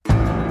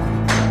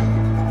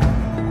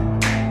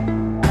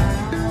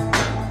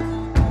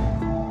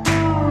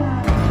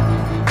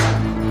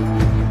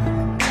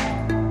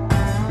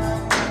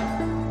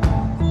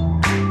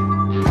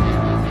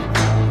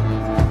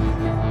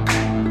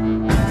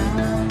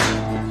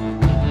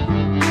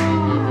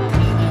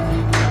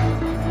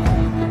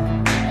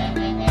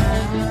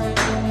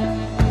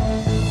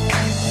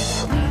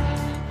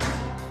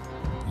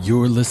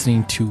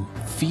listening to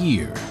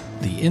Fear,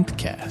 the Nth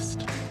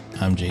Cast.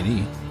 I'm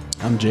JD.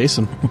 I'm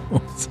Jason.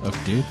 What's up,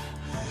 dude?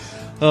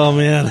 Oh,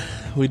 man.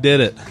 We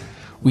did it.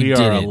 We did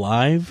are it.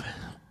 alive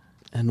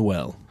and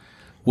well.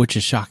 Which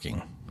is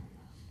shocking.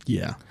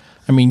 Yeah.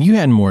 I mean, you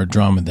had more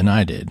drama than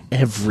I did.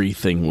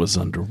 Everything was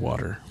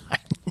underwater. I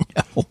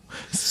know.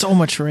 So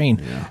much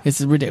rain. Yeah.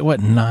 It's ridiculous. What,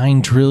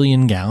 9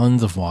 trillion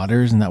gallons of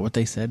water? Isn't that what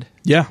they said?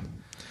 Yeah.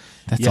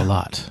 That's a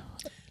lot.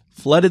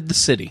 Flooded the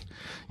city.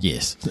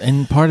 Yes.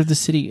 And part of the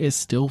city is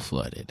still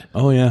flooded.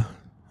 Oh, yeah.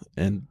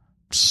 And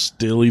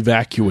still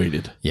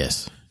evacuated.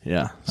 Yes.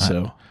 Yeah.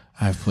 So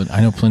I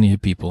know plenty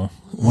of people.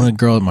 One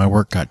girl at my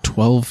work got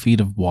 12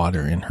 feet of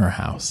water in her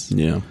house.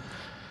 yeah.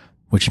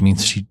 Which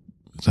means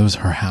that was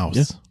her house.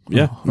 Yeah.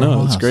 Yeah. Her No,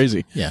 whole it's house.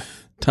 crazy. Yeah.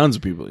 Tons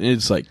of people.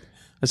 It's like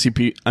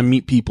I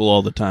meet people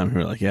all the time who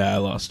are like, "Yeah, I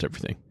lost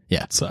everything."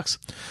 Yeah. It sucks.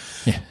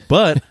 Yeah.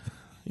 But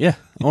yeah,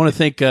 I want to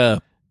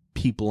thank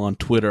people on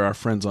Twitter, our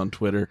friends on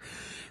Twitter,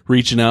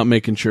 reaching out,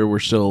 making sure we're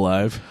still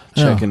alive,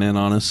 checking in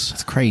on us.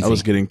 That's crazy. I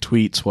was getting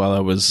tweets while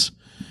I was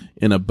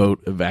in a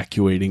boat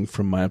evacuating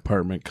from my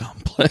apartment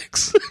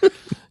complex.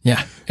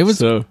 Yeah. It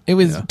was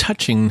yeah.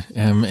 touching,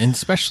 and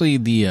especially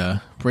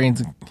the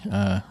Brains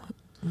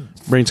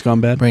Brains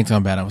Gone Bad. Brains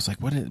Gone Bad. I was like,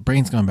 what is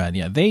Brains Gone Bad?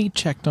 Yeah. They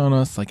checked on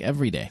us like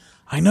every day.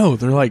 I know,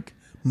 they're like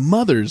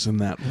mothers in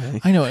that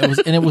way. I know,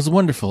 it was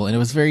wonderful, and it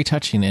was very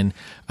touching, and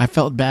I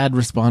felt bad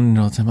responding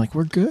all the time, like,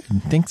 we're good.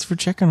 Thanks for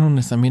checking on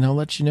us. I mean, I'll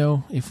let you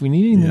know if we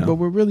need anything, but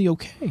we're really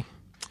okay.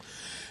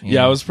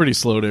 Yeah, I was pretty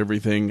slow to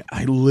everything.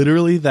 I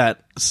literally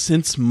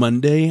since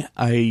Monday,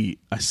 I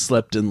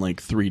slept in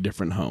like 3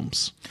 different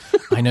homes.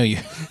 I know you.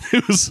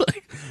 It was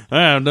like,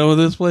 I'm done with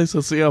this place.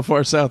 Let's see how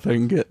far south I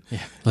can get.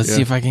 Yeah. Let's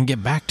see if I can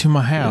get back to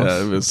my house.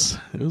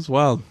 Yeah, it was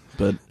wild,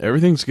 but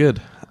everything's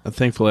good.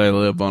 Thankfully, I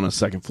live on a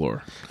 2nd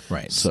floor.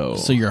 Right. So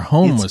your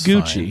home was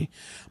Gucci. fine.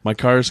 My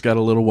car's got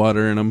a little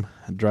water in them.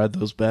 I dried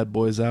those bad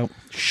boys out,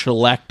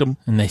 shellacked them.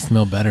 And they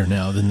smell better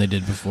now than they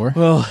did before.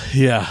 Well,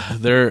 yeah,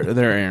 they're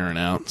airing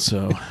out.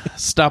 So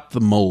stop the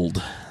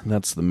mold.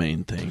 That's the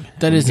main thing.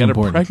 That is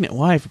important. Got a pregnant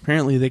wife.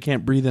 Apparently, they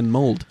can't breathe in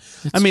mold.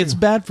 It's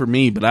bad for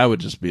me, but I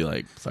would just be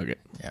like, fuck it.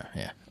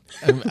 Yeah.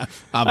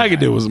 I could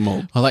do it with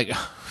mold. Well, like,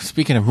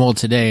 speaking of mold,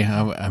 today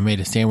I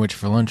made a sandwich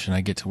for lunch, and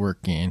I get to work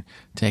and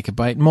take a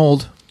bite.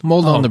 Mold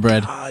on the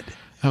bread. God.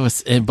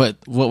 But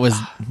what was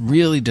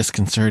really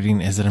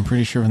disconcerting is that I'm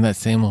pretty sure from that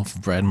same loaf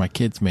of bread, my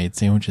kids made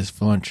sandwiches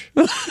for lunch.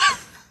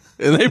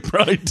 And they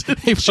probably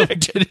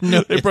didn't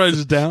know. They probably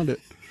just downed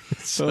it.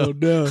 So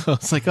no. I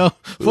was like, oh,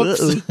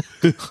 whoops.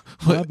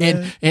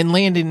 and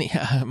Landon,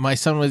 my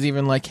son was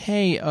even like,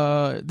 hey,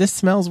 this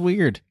smells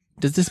weird.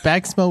 Does this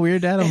bag smell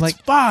weird, Dad? I'm It's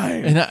like,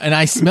 fine. And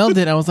I smelled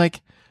it. I was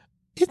like,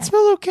 it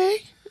smells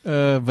okay.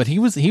 But he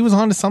was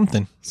onto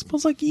something. It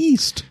smells like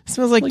yeast. It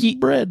smells like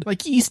bread.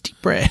 like yeasty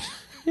bread.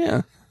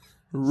 Yeah.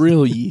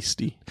 Real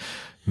yeasty.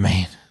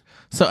 Man.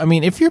 So, I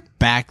mean, if you're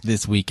back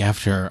this week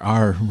after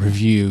our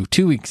review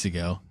 2 weeks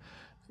ago,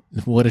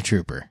 what a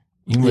trooper.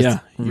 You must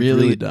you've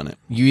really done it.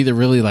 You either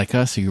really like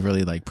us or you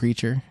really like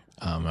Preacher.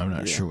 I'm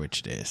not sure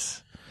which it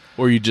is.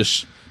 Or you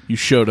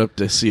showed up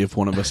to see if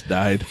one of us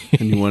died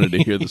and you wanted to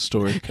hear the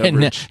story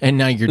coverage. And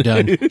now you're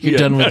done. You're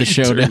done with the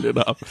show. Turned it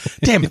off.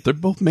 Damn it, they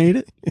both made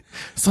it.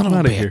 Son of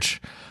a bitch.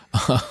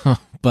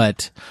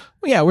 But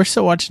yeah, we're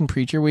still watching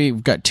Preacher.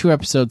 We've got 2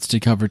 episodes to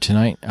cover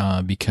tonight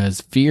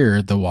because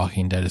Fear the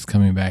Walking Dead is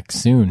coming back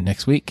soon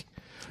next week.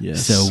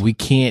 Yes. So we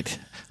can't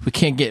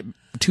get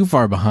too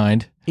far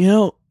behind. You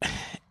know,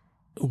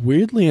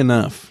 weirdly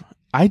enough,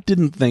 I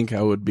didn't think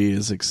I would be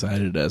as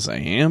excited as I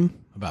am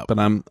about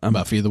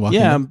Fear the Walking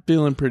Dead. Yeah, I'm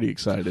feeling pretty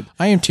excited.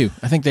 I am too.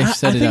 I think they've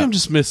set it up. I think I'm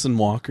just missing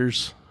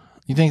walkers.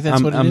 You think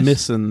that's what it is? I'm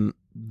missing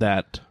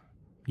that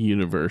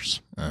universe.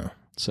 Oh.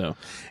 So,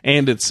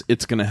 and it's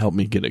going to help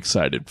me get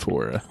excited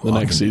for the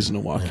next season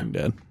of Walking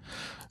Dead.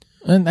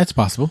 And that's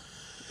possible.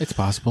 It's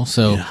possible.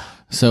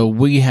 So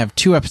we have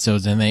 2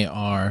 episodes, and they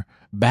are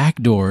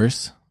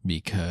Backdoors,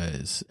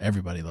 because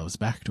everybody loves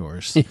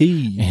Backdoors,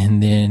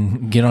 and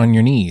then Get on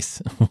Your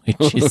Knees,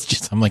 which is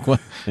just, I'm like, what?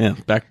 Yeah,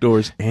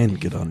 Backdoors and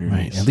Get on Your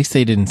Knees. At least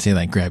they didn't say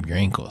like Grab Your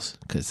Ankles,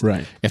 because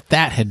if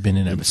that had been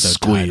an episode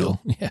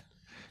title,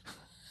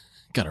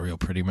 got a real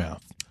pretty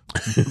mouth.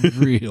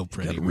 Real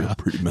pretty mouth. Real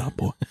pretty mouth,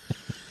 boy.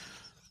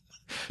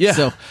 Yeah.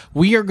 So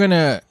we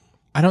are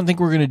I don't think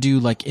we're going to do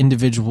like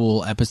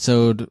individual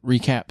episode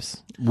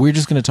recaps. We're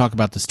just going to talk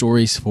about the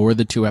stories for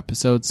the 2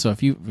 episodes. So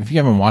if you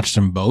haven't watched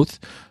them both,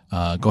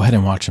 go ahead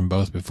and watch them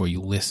both before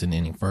you listen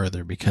any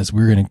further, because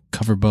we're going to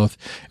cover both.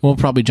 And we'll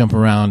probably jump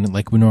around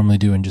like we normally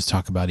do and just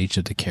talk about each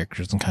of the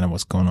characters and kind of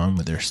what's going on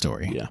with their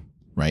story. Yeah.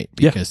 Right?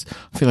 Because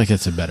I feel like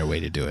that's a better way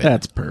to do it.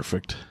 That's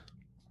perfect.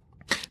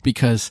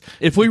 Because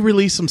if we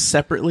release them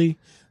separately,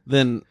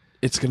 then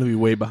it's going to be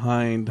way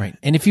behind. Right.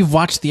 And if you've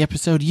watched the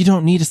episode, you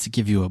don't need us to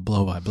give you a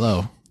blow by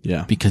blow.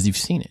 Yeah. Because you've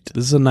seen it.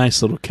 This is a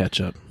nice little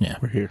catch up. Yeah.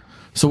 We're here.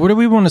 So where do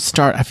we want to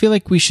start? I feel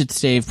like we should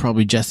save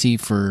probably Jesse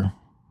for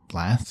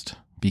last,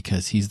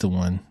 because he's the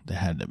one that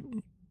had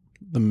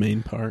the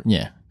main part.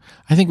 Yeah.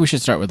 I think we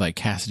should start with like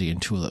Cassidy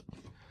and Tulip.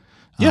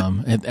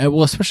 Yeah.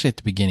 Well, especially at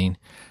the beginning,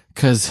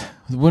 because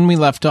when we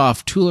left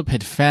off, Tulip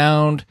had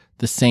found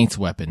the Saints'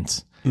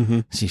 weapons.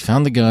 Mm-hmm. She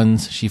found the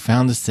guns. She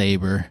found the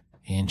saber,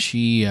 and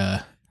she's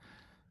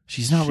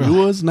not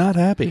was not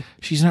happy.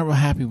 She's not real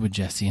happy with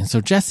Jesse, and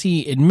so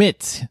Jesse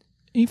admits.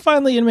 He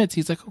finally admits.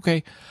 He's like,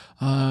 okay,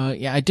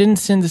 yeah, I didn't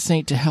send the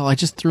Saint to hell. I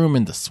just threw him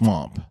in the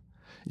swamp.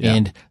 Yeah.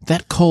 And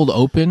that cold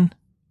open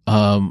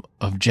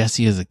of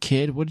Jesse as a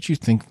kid, what did you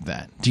think of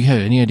that? Do you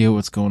have any idea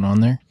what's going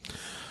on there?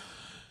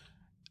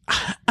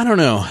 I don't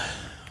know.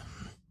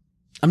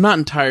 I'm not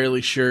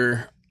entirely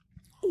sure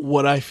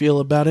what I feel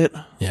about it.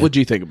 Yeah. What do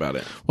you think about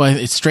it? Well,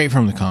 it's straight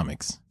from the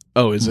comics.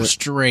 Oh, is it?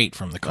 Straight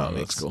from the comics. Oh,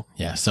 that's cool.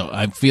 Yeah, so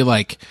I feel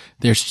like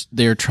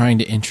they're trying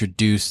to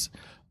introduce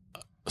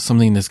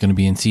something that's going to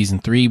be in season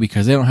 3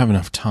 because they don't have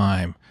enough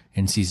time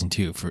in season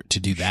 2 to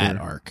do that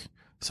arc.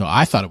 So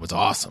I thought it was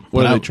awesome.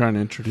 What are they trying to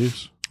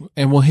introduce?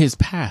 And well, his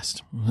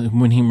past.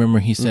 When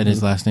he said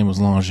his last name was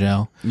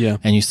Langell. Yeah.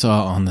 And you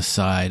saw on the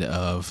side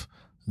of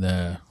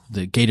the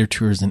Gator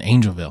Tours in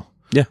Angelville.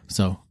 Yeah.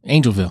 So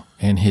Angelville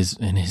and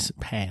his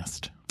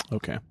past.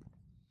 Okay.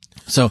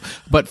 So,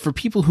 but for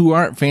people who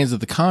aren't fans of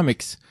the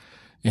comics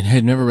and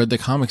had never read the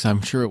comics,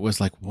 I'm sure it was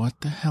like,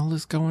 what the hell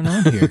is going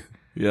on here?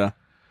 Yeah.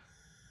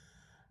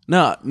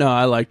 No,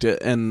 I liked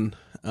it, and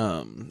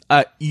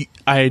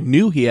I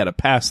knew he had a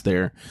past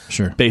there,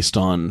 sure, based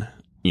on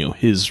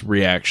his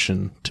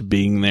reaction to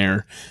being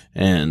there,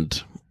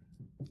 and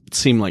it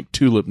seemed like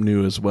Tulip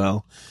knew as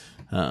well.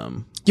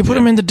 You put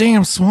him in the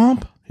damn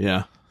swamp.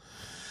 Yeah.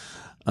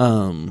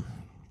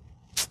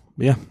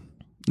 Yeah.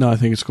 No, I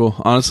think it's cool.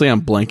 Honestly,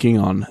 I'm blanking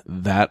on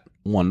that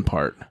one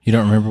part. You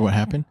don't remember what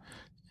happened?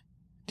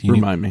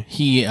 Remind me.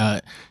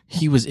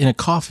 He was in a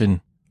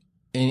coffin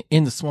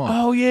in the swamp.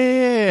 Oh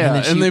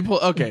yeah. And they pull.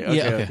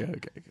 Okay.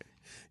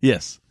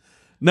 Yes.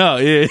 No.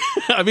 Yeah.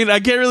 I mean, I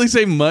can't really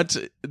say much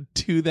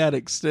to that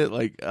extent,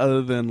 like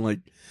other than like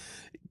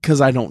because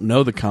I don't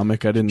know the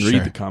comic. I didn't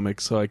read the comic,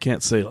 so I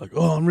can't say like,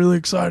 oh, I'm really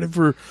excited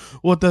for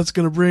what that's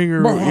gonna bring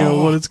or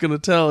what it's gonna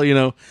tell.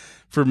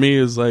 For me,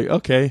 is like,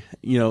 okay,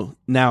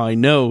 now I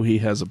know he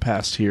has a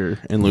past here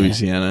in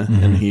Louisiana,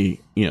 and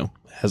he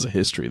has a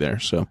history there.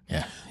 So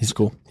yeah, he's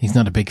cool. He's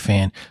not a big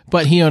fan,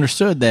 but he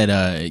understood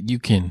that you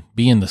can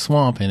be in the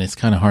swamp and it's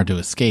kind of hard to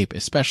escape,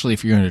 especially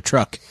if you're in a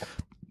truck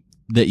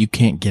that you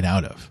can't get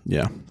out of.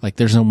 Yeah. Like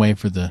there's no way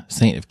for the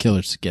Saint of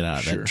Killers to get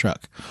out of that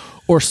truck.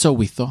 Or so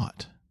we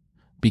thought.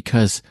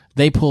 Because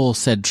they pull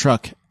said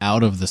truck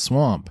out of the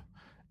swamp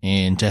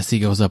and Jesse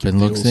goes up and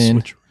looks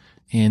in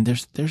and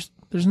there's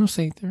no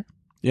Saint there.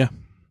 Yeah.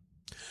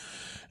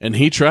 And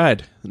he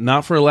tried,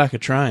 not for a lack of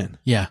trying.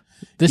 Yeah.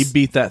 He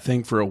beat that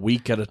thing for a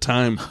week at a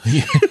time.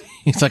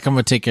 He's like, I'm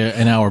going to take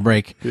an hour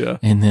break. Yeah.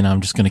 And then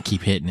I'm just going to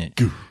keep hitting it.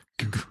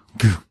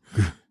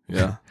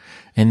 Yeah.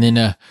 And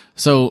then,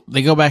 so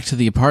they go back to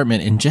the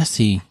apartment and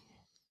Jesse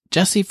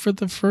for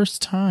the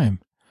first time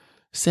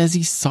says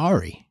he's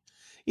sorry.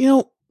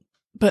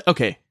 But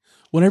okay,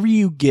 whenever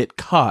you get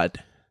caught.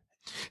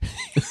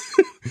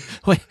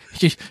 Wait,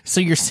 so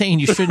you're saying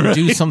you shouldn't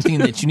do something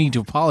that you need to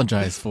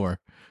apologize for?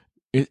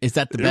 Is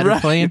that the better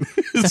plan?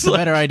 Is that the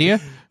better idea?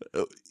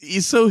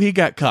 So he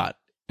got caught.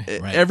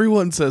 Right.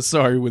 Everyone says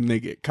sorry when they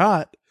get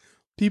caught.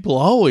 People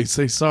always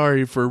say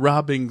sorry for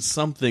robbing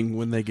something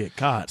when they get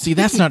caught. See,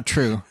 that's not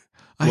true.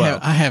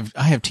 I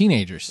have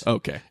teenagers.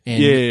 Okay.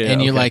 And,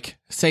 and you're like,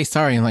 say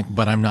sorry. And like,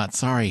 but I'm not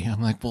sorry.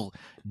 I'm like, well,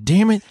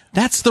 damn it.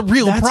 That's the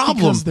real problem.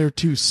 Because they're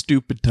too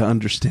stupid to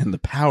understand the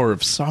power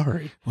of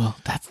sorry. Well,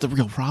 that's the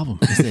real problem.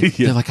 Is that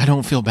they're like, I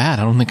don't feel bad.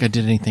 I don't think I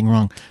did anything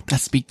wrong.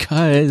 That's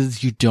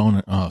because you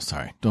don't. Oh,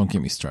 sorry. Don't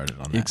get me started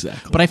on that.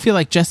 Exactly. But I feel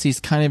like Jesse's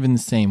kind of in the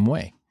same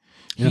way.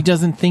 Yeah. He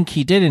doesn't think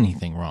he did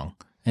anything wrong.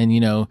 And,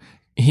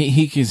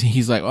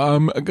 he's like,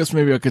 I guess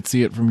maybe I could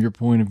see it from your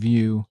point of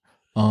view.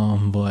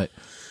 But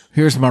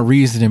here's my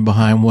reasoning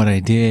behind what I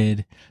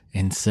did.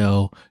 And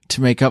so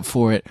to make up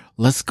for it,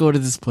 let's go to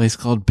this place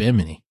called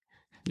Bimini.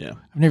 Yeah.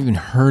 I've never even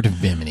heard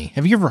of Bimini.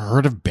 Have you ever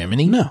heard of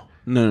Bimini? No.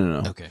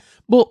 Okay.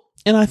 Well,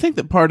 and I think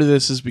that part of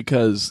this is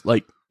because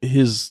like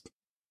his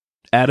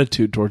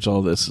attitude towards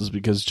all this is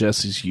because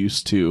Jesse's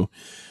used to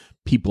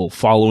people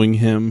following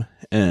him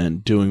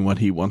and doing what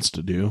he wants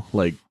to do.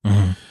 Like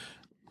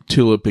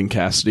Tulip and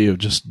Cassidy have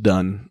just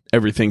done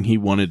everything he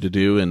wanted to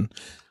do, and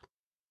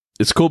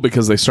it's cool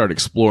because they start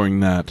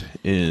exploring that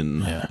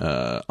in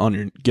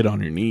Get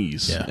on Your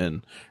Knees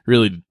and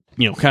really,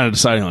 kind of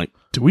deciding like,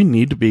 do we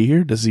need to be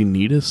here? Does he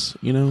need us?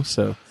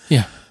 So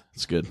yeah,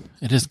 it's good.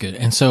 It is good.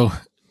 And so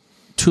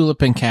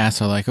Tulip and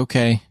Cass are like,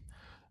 okay,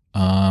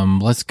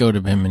 let's go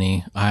to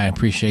Bimini. I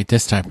appreciate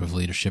this type of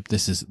leadership.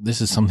 This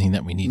is something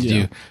that we need to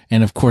do.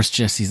 And of course,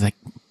 Jesse's like,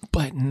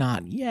 but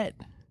not yet,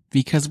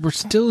 because we're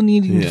still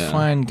needing to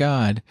find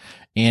God.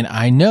 And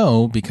I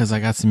know because I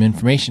got some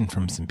information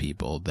from some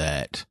people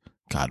that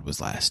God was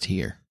last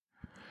here.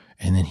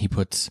 And then he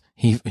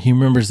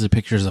remembers the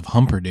pictures of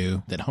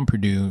Humperdew that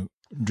Humperdew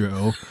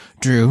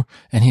drew,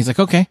 and he's like,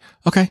 okay,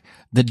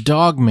 the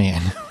dog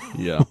man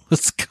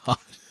was God.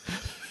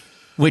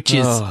 Which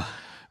is,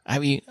 I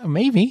mean,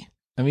 maybe.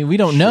 I mean, we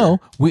don't know.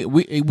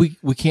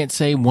 We can't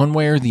say one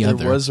way or the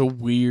other. There was a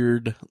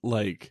weird,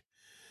 like,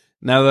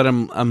 now that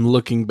I'm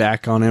looking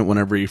back on it,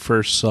 whenever you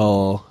first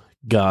saw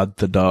God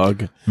the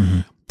dog,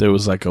 there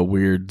was like a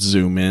weird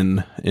zoom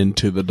in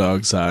into the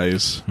dog's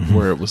eyes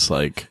where it was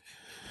like,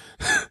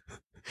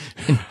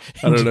 I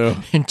don't know,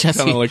 and Jesse,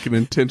 kind of like an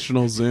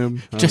intentional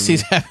zoom.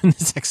 Jesse's having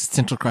this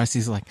existential crisis.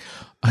 He's like,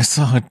 I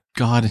saw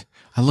God.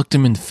 I looked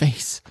him in the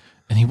face,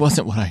 and he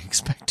wasn't what I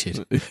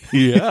expected.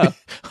 Yeah.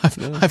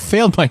 I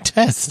failed my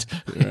test.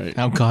 Right.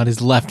 Now God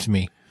has left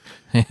me.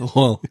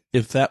 Well,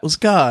 if that was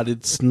God,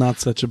 it's not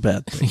such a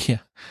bad thing.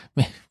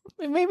 Yeah.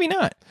 Maybe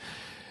not.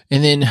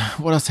 And then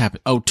what else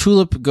happened? Oh,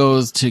 Tulip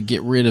goes to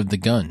get rid of the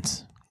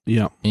guns.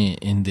 Yeah.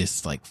 In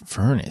this like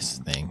furnace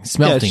thing.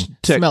 Smelting.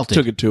 Smelting.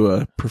 Took it to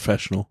a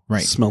professional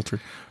smelter.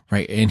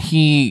 Right. And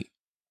he,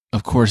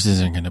 of course,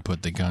 isn't going to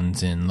put the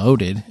guns in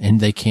loaded,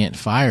 and they can't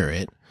fire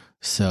it.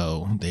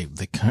 So they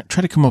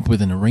try to come up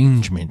with an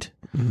arrangement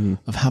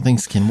of how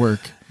things can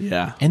work.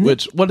 Yeah. And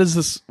what is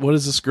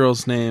this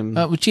girl's name?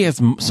 Which she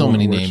has so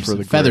many names.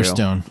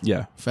 Featherstone.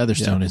 Yeah.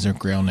 Featherstone is her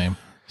grail name.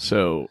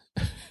 So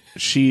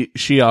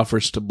she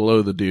offers to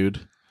blow the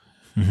dude,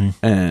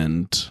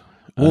 and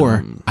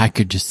or I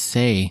could just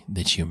say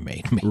that you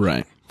made me.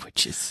 Right.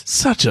 Which is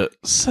such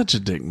a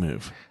dick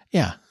move.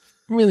 Yeah.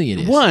 Really it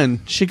is.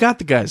 One, she got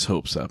the guy's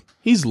hopes up.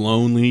 He's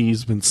lonely.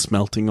 He's been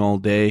smelting all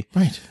day.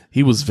 Right.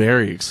 He was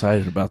very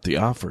excited about the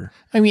offer.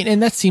 I mean,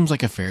 and that seems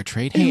like a fair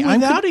trade. Hey,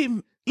 without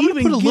him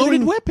even put a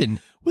loaded weapon.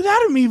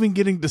 Without him even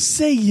getting to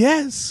say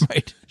yes.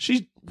 Right.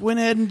 She went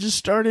ahead and just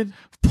started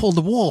pull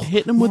the wool,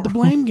 hitting him with the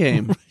blame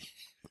game.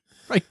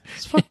 Right.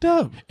 It's fucked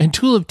up. And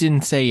Tulip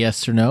didn't say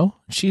yes or no.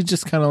 She's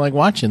just kind of like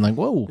watching, like,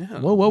 whoa,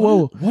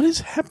 whoa. What is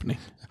happening?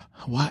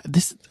 Why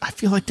I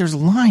feel like there's a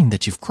line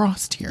that you've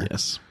crossed here.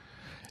 Yes.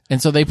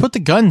 And so they put the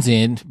guns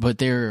in, but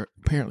they're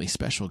apparently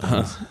special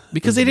guns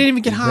because they didn't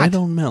even get hot. They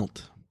don't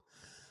melt.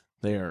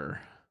 They are.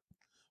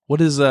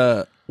 What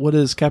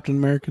is Captain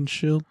America's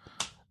shield?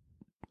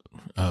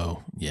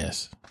 Oh,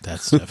 yes.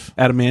 That stuff.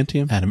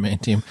 Adamantium?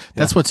 Adamantium.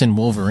 That's what's in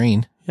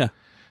Wolverine. Yeah.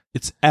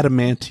 It's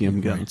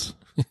adamantium guns.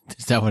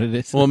 Is that what it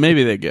is? Well,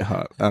 maybe they get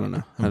hot. I don't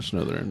know. I just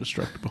know they're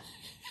indestructible.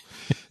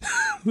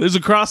 There's a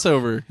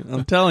crossover.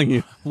 I'm telling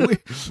you.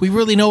 We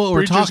really know what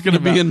we're talking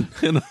about.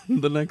 Preacher's going to be in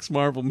the next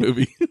Marvel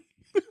movie.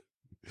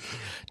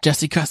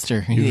 Jesse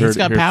Custer. He's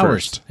got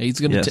powers. First.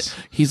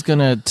 He's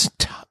gonna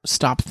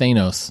stop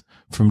Thanos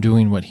from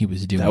doing what he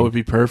was doing. That would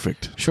be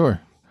perfect. Sure.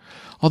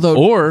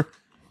 Or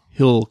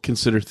he'll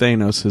consider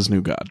Thanos his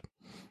new god.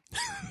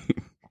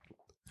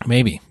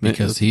 Maybe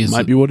because he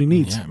might be what he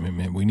needs. Yeah, I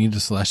mean, we need a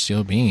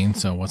celestial being.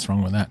 So what's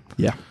wrong with that?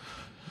 Yeah.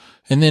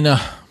 And then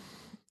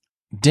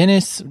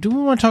Dennis. Do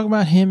we want to talk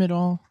about him at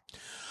all?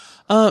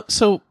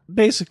 So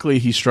basically,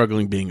 he's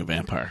struggling being a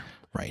vampire.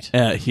 Right.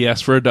 He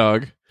asked for a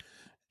dog.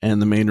 And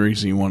the main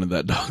reason he wanted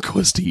that dog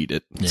was to eat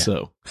it. Yeah.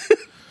 So,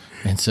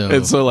 and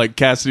so, like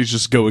Cassidy's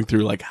just going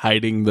through like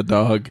hiding the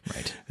dog,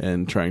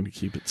 and trying to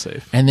keep it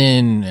safe. And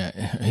then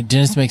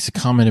Dennis makes a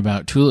comment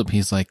about Tulip.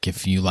 He's like,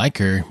 "If you like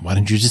her, why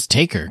don't you just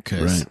take her?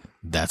 Because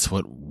that's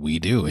what we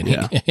do."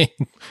 And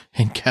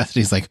and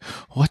Cassidy's like,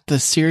 "What the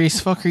serious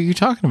fuck are you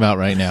talking about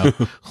right now?"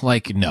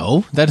 Like,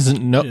 no, that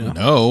isn't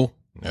no.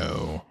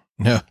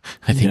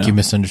 I think you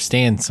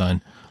misunderstand,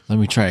 son. Let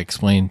me try to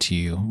explain to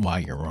you why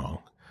you're wrong.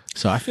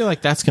 So I feel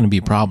like that's going to be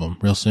a problem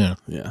real soon.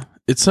 Yeah.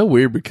 It's so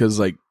weird because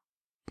like,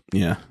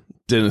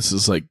 Dennis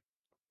is like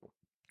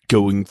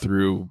going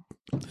through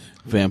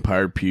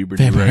vampire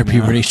puberty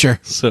now. Sure.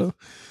 So,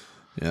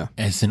 yeah.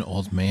 As an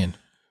old man.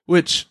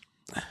 Which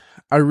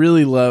I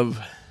really love.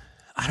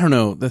 I don't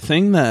know. The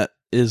thing that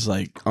is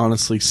like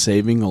honestly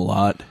saving a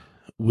lot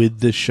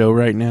with this show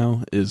right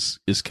now is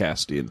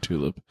Cassidy and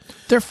Tulip.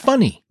 They're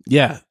funny.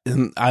 Yeah.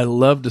 And I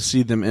love to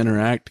see them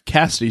interact.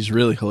 Cassidy's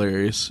really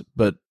hilarious,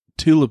 but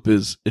Tulip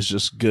is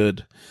just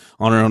good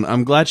on her own.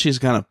 I'm glad she's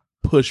kind of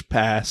pushed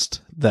past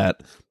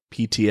that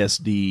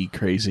PTSD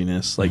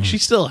craziness. Like she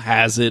still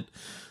has it.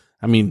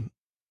 I mean,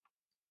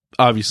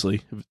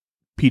 obviously,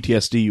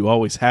 PTSD, you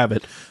always have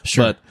it.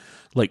 Sure. But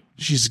like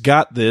she's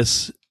got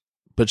this,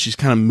 but she's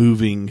kind of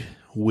moving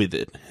with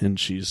it, and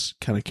she's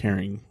kind of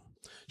carrying.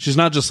 She's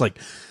not just like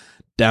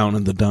down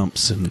in the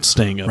dumps and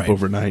staying up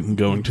overnight and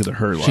going to the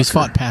Her Locker. She's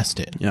fought past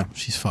it. Yeah,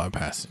 she's fought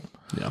past it.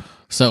 Yeah.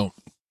 So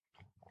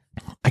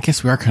I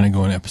guess we are kind of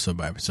going episode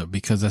by episode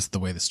because that's the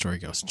way the story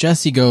goes.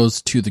 Jesse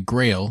goes to the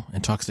Grail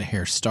and talks to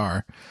Hair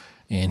Star,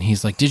 and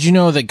he's like, "Did you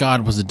know that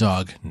God was a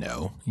dog?"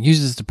 "No."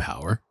 "Uses the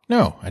power?"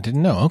 "No, I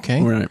didn't know."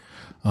 "Okay." Right.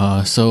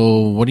 So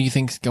what do you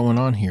think's going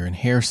on here? And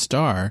Hair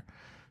Star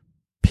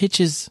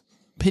pitches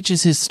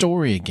his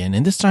story again,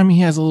 and this time he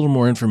has a little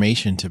more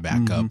information to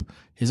back up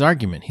his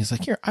argument. He's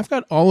like, "Here, I've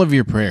got all of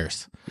your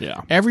prayers.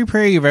 Yeah. Every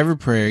prayer you've ever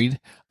prayed,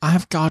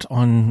 I've got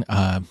on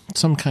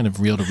some kind of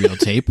reel-to-reel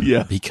tape."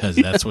 Yeah. Because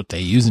that's what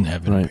they use in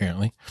heaven,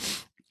 apparently.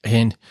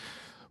 And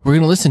we're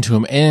going to listen to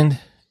him, and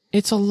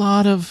it's a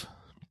lot of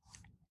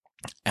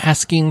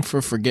asking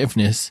for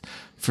forgiveness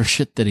for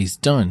shit that he's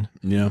done.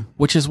 Yeah.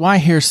 Which is why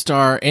Hair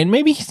Star, and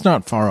maybe he's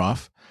not far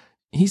off,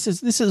 he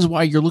says, this is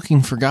why you're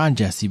looking for God,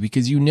 Jesse,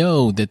 because you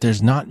know that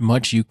there's not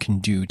much you can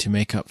do to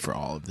make up for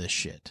all of this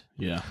shit.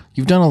 Yeah.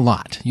 You've done a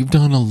lot. You've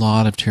done a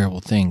lot of terrible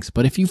things.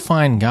 But if you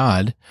find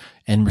God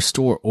and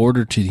restore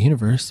order to the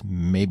universe,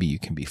 maybe you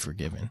can be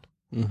forgiven.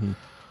 Mm-hmm.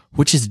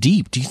 Which is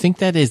deep. Do you think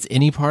that is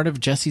any part of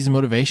Jesse's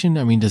motivation?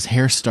 I mean, does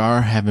Hair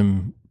Star have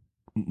him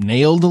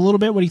nailed a little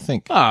bit? What do you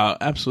think?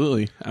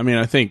 Absolutely. I mean,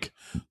 I think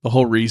the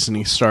whole reason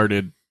he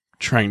started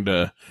trying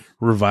to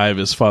revive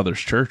his father's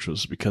church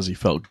was because he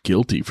felt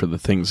guilty for the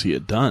things he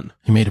had done.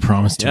 He made a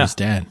promise to his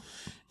dad.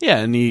 Yeah,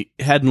 and he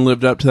hadn't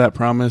lived up to that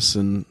promise,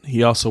 and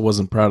he also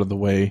wasn't proud of the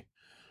way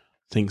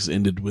things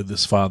ended with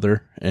his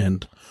father,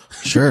 and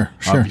sure,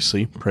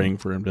 obviously praying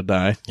for him to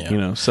die.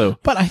 Yeah. So.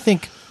 But I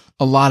think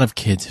a lot of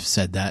kids have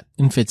said that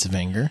in fits of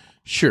anger.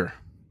 Sure,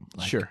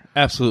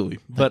 absolutely.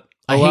 But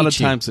a lot of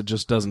times it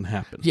just doesn't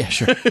happen. Yeah,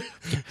 sure.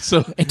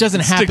 So it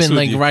doesn't happen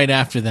like right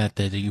after that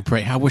you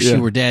pray, I wish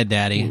you were dead,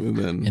 Daddy.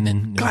 And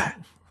then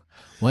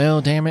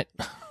well, damn it.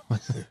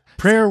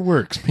 Prayer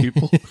works,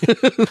 people.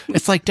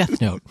 It's like Death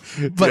Note,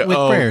 but with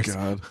prayers.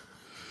 God.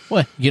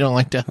 What? You don't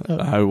like Death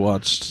Note? I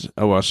watched it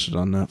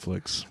on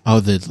Netflix. Oh,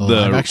 the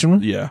live action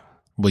one? Yeah.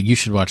 Well, you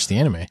should watch the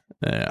anime.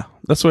 Yeah.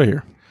 That's what I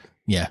hear.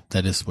 Yeah,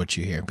 that is what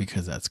you hear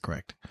because that's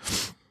correct.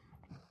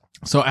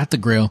 So at the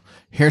grill,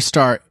 Hair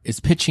Star is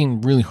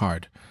pitching really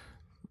hard.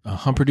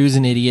 Humperdoo's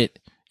an idiot.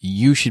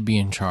 You should be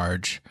in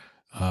charge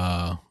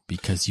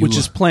because you... Which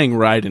is playing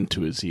right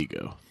into his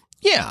ego.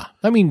 Yeah.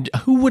 I mean,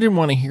 who wouldn't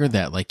want to hear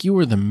that? Like, you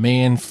are the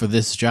man for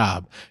this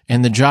job.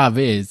 And the job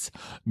is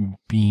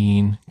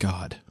being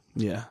God.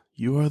 Yeah.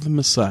 You are the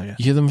Messiah.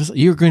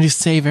 You're going to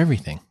save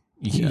everything.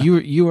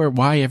 You are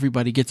why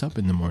everybody gets up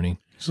in the morning.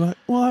 He's like,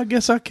 well, I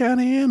guess I kind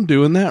of am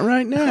doing that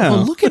right now.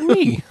 Well, look at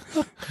me.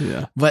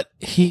 Yeah. But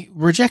he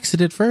rejects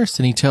it at first,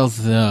 and he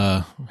tells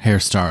the Hair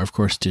Star, of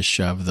course, to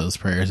shove those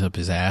prayers up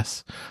his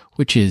ass,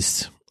 which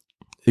is...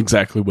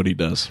 exactly what he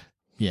does.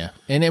 Yeah.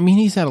 And I mean,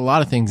 he's had a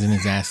lot of things in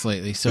his ass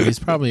lately, so he's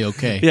probably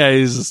okay. Yeah,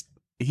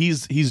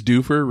 he's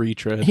due for a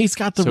retread. He's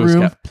got the room. He's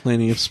got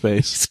plenty of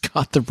space. He's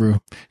got the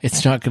room.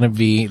 It's not going to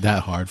be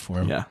that hard for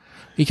him. Yeah.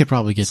 He could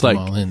probably get them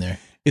all in there.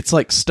 It's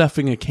like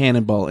stuffing a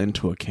cannonball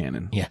into a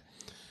cannon. Yeah.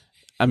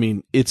 I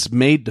mean, it's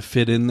made to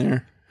fit in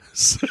there.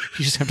 You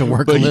just have to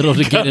work a little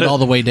to get it all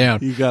the way down.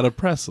 You got to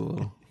press a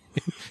little.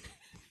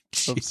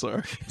 I'm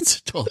sorry.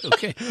 It's totally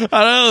okay.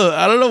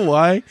 I don't know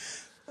why.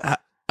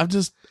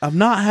 I've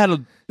not had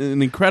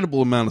an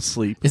incredible amount of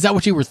sleep. Is that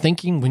what you were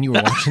thinking when you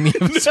were watching the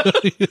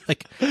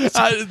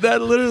episode?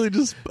 That literally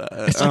just...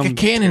 it's like a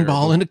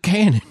cannonball in a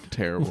cannon.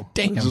 Terrible.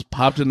 Damn. It just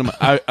popped into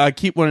my... I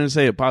keep wanting to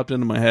say it popped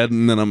into my head,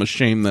 and then I'm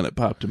ashamed that it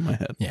popped in my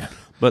head. Yeah.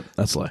 But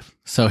that's life.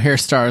 So Hair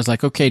Star is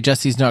like, okay,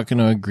 Jesse's not going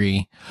to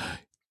agree.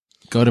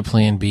 Go to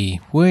plan B,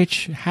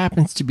 which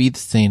happens to be the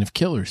Saint of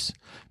Killers.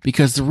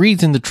 Because the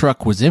reason the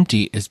truck was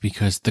empty is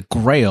because the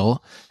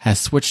Grail has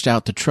switched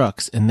out the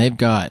trucks, and they've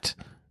got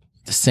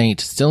the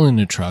Saint still in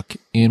the truck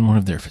in one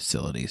of their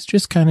facilities,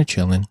 just kind of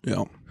chilling.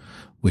 Yeah.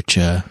 Which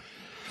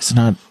it's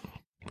not...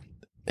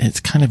 It's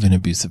kind of an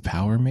abuse of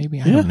power, maybe?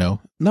 I don't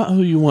know. Not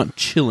who you want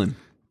chilling.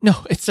 No,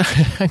 it's...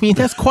 I mean,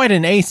 that's quite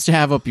an ace to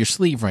have up your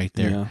sleeve right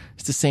there. Yeah.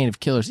 It's the Saint of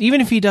Killers.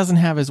 Even if he doesn't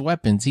have his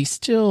weapons, he's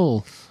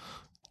still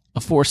a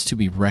force to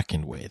be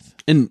reckoned with.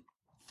 And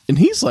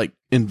he's like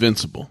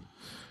invincible.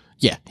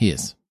 Yeah, he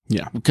is.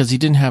 Yeah. Because he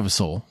didn't have a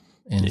soul.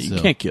 And you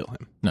can't kill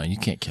him. No, you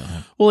can't kill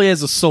him. Well, he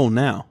has a soul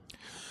now.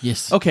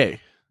 Yes. Okay.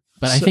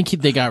 But I think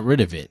they got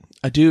rid of it.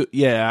 I do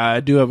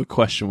have a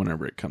question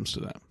whenever it comes to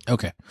that.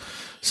 Okay.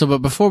 So, but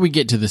before we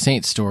get to the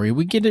Saint story,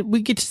 we get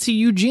to see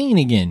Eugene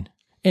again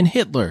and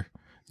Hitler.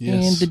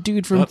 Yes. And the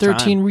dude from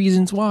 13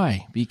 Reasons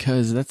Why,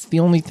 because that's the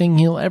only thing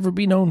he'll ever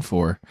be known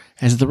for,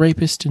 as the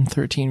rapist in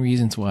 13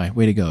 Reasons Why.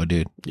 Way to go,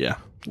 dude. Yeah.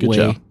 Good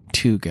job. Way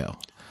to go.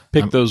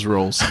 Pick those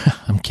roles.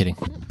 I'm kidding,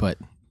 but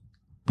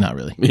not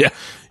really. Yeah.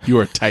 You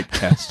are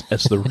typecast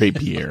as the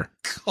rapier.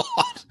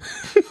 God.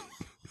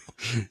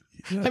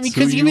 I mean,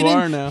 because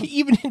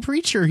even in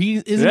Preacher, he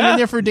isn't in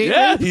there for David.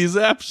 Yeah, he's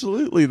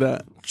absolutely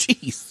that.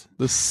 Jeez.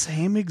 The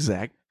same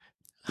exact.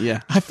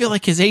 Yeah. I feel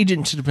like his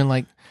agent should have been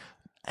like,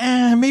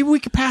 maybe we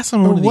could pass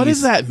on one of these. What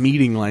is that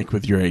meeting like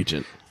with your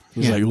agent?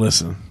 He's like,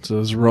 listen, so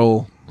this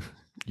role,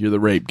 you're the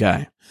rape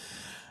guy.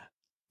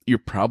 You're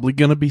probably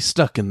going to be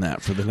stuck in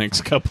that for the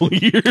next couple of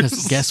years.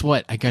 Because guess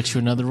what? I got you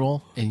another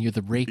role, and you're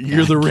the rape guy.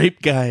 You're the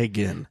rape guy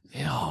again.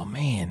 Oh,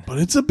 man. But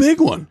it's a big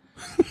one.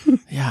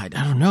 Yeah, I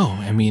don't know.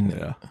 I mean,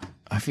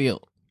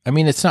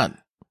 it's not.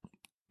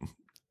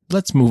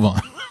 Let's move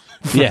on.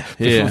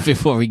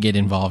 Before we get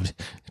involved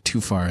too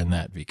far in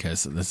that,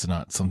 because this is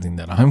not something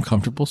that I'm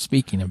comfortable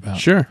speaking about.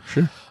 Sure.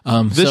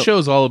 This show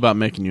is all about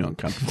making you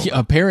uncomfortable. Yeah,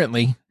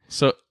 apparently.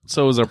 So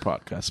is our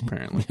podcast,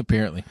 apparently.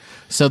 Apparently.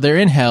 So they're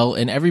in hell,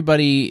 and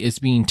everybody is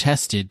being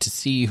tested to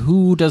see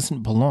who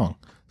doesn't belong.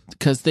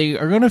 Because they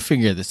are going to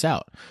figure this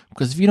out.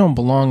 Because if you don't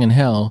belong in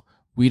hell,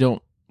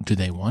 do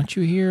they want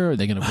you here? Or are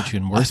they going to put you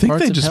in worse parts of hell? I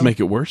think they just make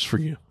it worse for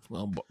you.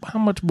 Well, how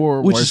much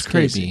more Which worse is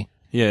crazy. could it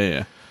be?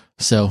 Yeah.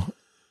 So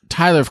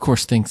Tyler, of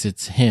course, thinks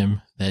it's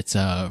him that's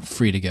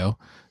free to go.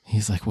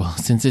 He's like, well,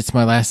 since it's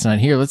my last night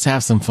here, let's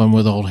have some fun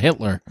with old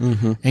Hitler,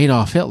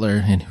 Adolf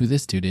Hitler, and who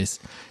this dude is.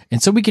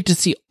 And so we get to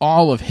see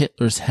all of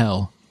Hitler's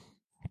hell.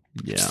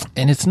 Yeah.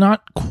 And it's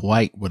not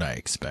quite what I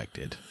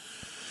expected.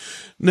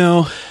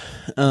 No.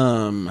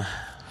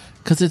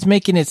 Because it's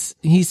making it,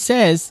 he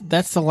says,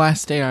 that's the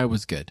last day I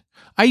was good.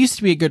 I used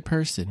to be a good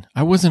person.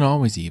 I wasn't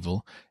always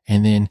evil.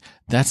 And then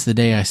that's the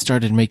day I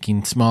started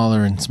making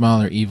smaller and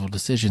smaller evil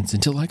decisions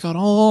until I got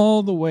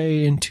all the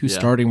way into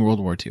starting World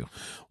War II.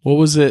 What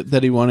was it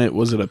that he wanted?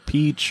 Was it a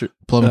peach?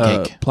 Plum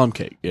cake. Plum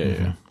cake. Yeah,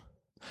 yeah.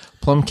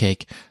 Plum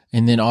cake.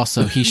 And then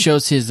also he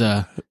shows his...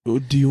 Do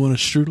you want a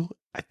strudel?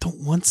 I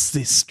don't want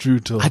this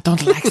strudel. I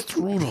don't like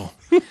strudel.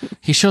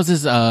 He shows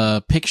his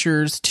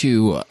pictures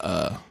to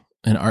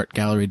an art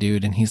gallery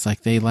dude, and he's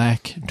like, they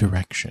lack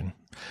direction.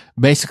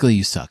 Basically,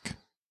 you suck.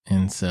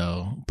 And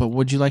so, but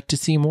would you like to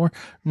see more?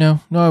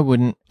 No, I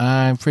wouldn't.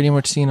 I'm pretty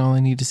much seeing all I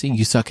need to see.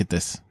 You suck at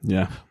this.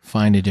 Yeah.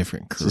 Find a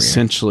different career. It's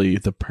essentially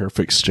the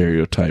perfect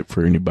stereotype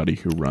for anybody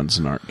who runs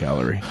an art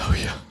gallery. Oh,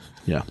 yeah.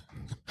 Yeah.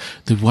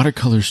 The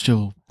watercolors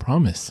show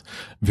promise.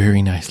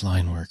 Very nice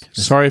line work.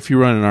 Sorry if you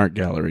run an art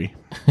gallery.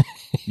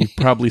 You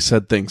probably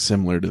said things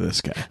similar to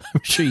this guy.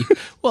 I'm sure you...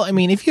 Well, I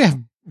mean, if you have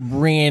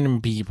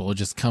random people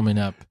just coming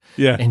up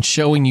and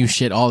showing you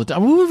shit all the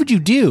time, what would you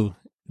do?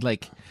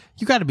 Like...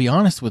 You got to be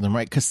honest with them,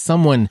 right? Because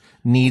someone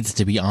needs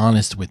to be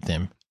honest with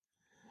them.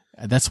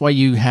 That's why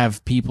you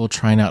have people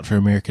trying out for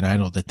American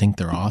Idol that think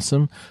they're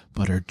awesome,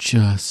 but are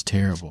just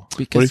terrible.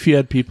 Because what if you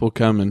had people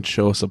come and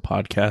show us a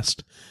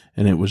podcast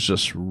and it was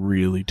just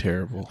really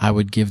terrible? I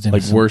would give them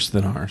worse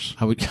than ours.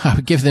 I would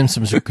give them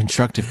some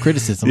constructive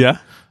criticism. Yeah,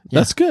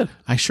 that's good.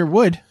 I sure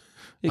would.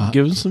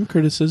 Give them some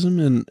criticism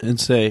and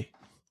say,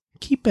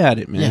 keep at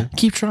it, man. Yeah,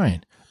 keep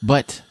trying.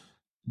 But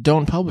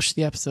don't publish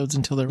the episodes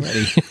until they're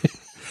ready.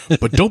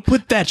 But don't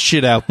put that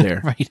shit out there.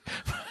 Right.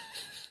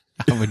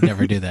 I would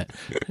never do that.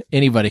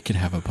 Anybody could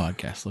have a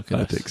podcast. Look at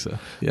us. I think so.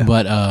 Yeah.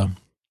 But,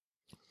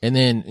 and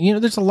then,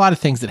 there's a lot of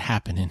things that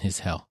happen in his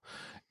hell.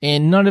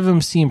 And none of them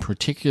seem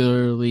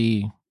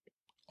particularly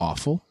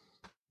awful.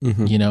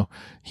 Mm-hmm.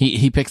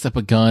 He picks up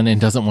a gun and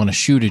doesn't want to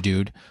shoot a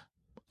dude.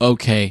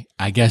 Okay,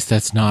 I guess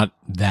that's not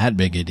that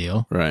big a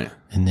deal. Right.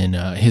 And then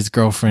his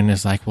girlfriend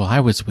is like, well,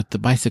 I was with the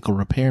bicycle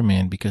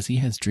repairman because he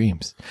has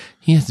dreams.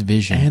 He has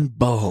vision. And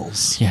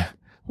balls. Yeah.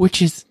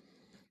 Which is,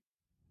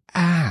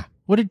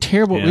 what a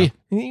terrible, he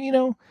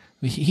has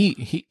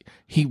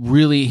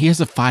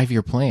a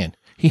 5-year plan.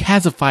 He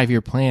has a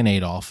 5-year plan,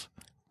 Adolf.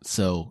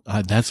 So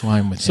that's why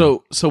I'm with him.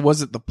 So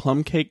was it the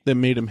plum cake that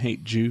made him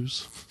hate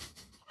Jews?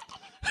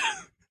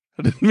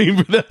 I didn't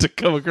mean for that to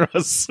come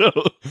across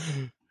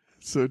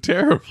so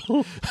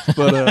terrible,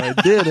 but I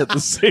did at the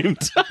same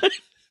time.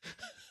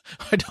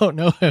 I don't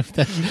know if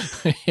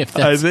that's if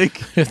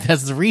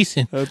that's the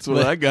reason. That's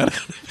what I got.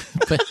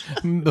 But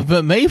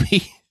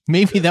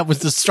maybe that was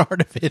the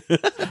start of it.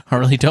 I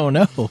really don't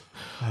know.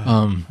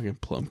 Fucking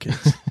plum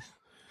cakes.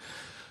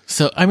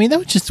 So I mean, that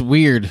was just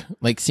weird.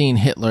 Like seeing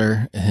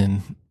Hitler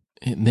and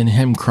then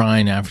him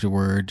crying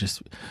afterward.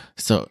 Just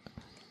so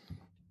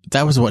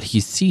that was what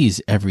he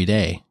sees every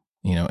day.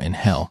 In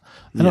hell.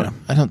 I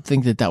don't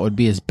think that would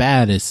be as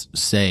bad as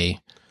say.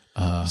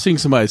 Seeing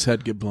somebody's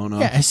head get blown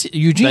off. Yeah,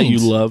 Eugene's. That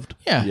you loved.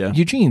 Yeah,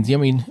 Eugene's. I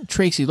mean,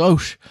 Tracy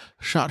Loesch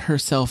shot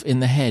herself in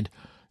the head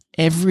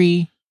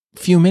every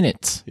few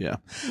minutes. Yeah.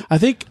 I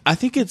think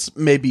it's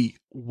maybe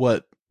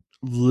what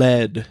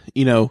led,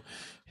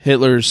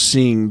 Hitler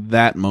seeing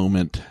that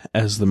moment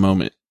as the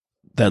moment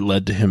that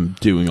led to him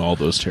doing all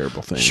those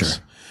terrible things. Sure.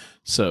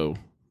 So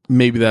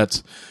maybe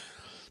that's,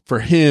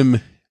 for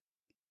him,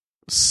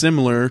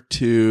 similar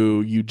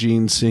to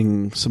Eugene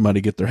seeing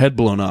somebody get their head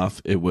blown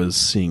off. It was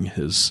seeing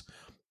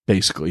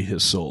basically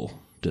his soul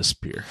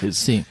disappear.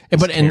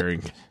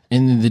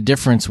 And the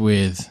difference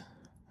with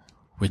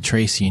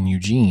Tracy and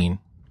Eugene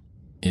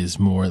is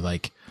more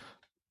like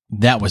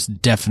that was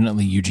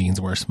definitely Eugene's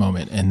worst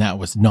moment, and that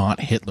was not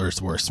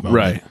Hitler's worst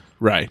moment.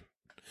 Right.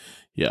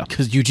 Yeah.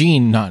 Because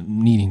Eugene not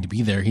needing to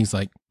be there, he's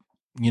like,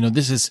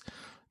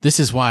 this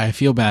is why I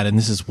feel bad, and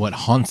this is what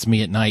haunts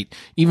me at night,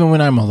 even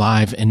when I'm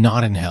alive and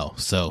not in hell.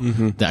 So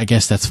I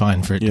guess that's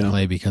fine for it to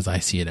play because I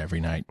see it every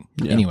night.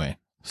 Yeah. Anyway,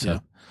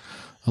 so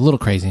a little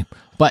crazy.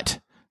 But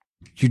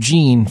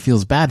Eugene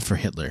feels bad for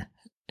Hitler,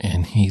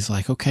 and he's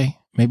like, okay,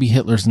 maybe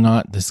Hitler's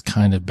not this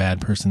kind of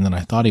bad person that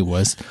I thought he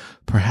was.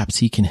 Perhaps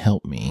he can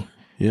help me.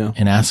 Yeah.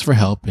 And asks for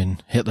help,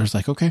 and Hitler's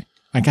like, okay,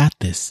 I got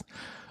this.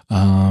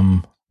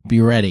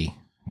 Be ready.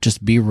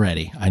 Just be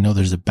ready. I know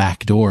there's a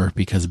back door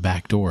because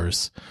back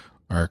doors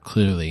are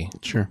clearly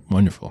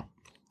wonderful.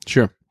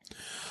 Sure.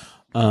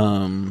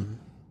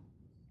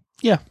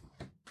 Yeah.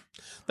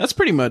 That's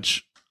pretty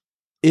much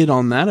it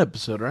on that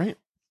episode, right?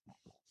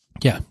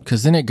 Yeah,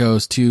 because then it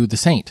goes to the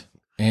Saint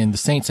and the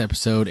Saint's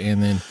episode,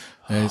 and then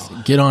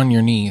get on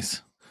your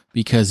knees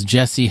because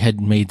Jesse had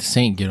made the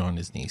Saint get on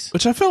his knees.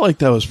 Which I felt like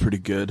that was pretty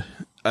good.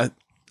 I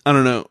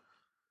don't know.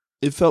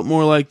 It felt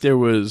more like there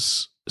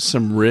was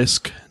some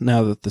risk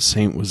now that the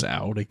Saint was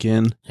out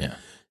again. Yeah.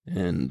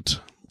 And...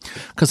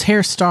 because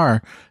Harry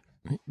Starr,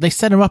 they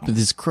set him up with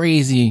this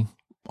crazy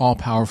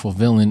all-powerful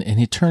villain, and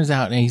it turns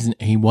out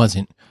he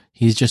wasn't.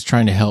 He's just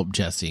trying to help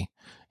Jesse.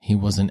 He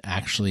wasn't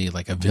actually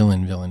like a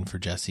villain for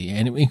Jesse,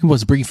 and he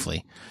was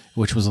briefly,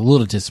 which was a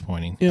little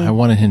disappointing. Yeah. I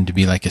wanted him to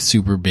be like a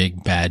super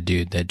big bad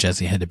dude that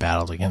Jesse had to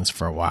battle against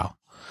for a while.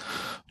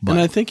 But,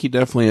 and I think he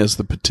definitely has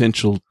the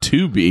potential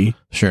to be.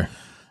 Sure.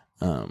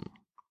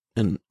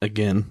 And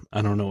again,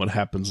 I don't know what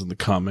happens in the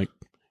comic.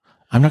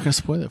 I'm not going to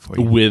spoil it for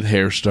you. With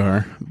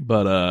Hairstar,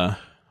 but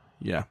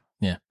yeah.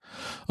 Yeah.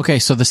 Okay,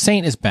 so the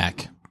Saint is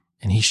back,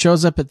 and he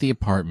shows up at the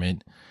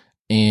apartment,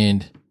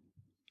 and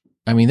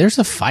I mean, there's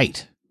a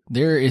fight.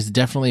 There is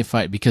definitely a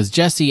fight because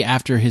Jesse,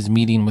 after his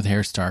meeting with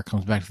Hairstar,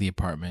 comes back to the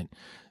apartment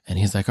and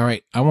he's like, all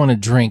right, I want to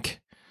drink.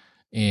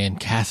 And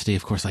Cassidy,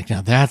 of course, like,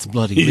 now that's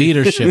bloody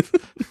leadership.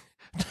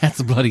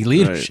 That's bloody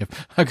leadership.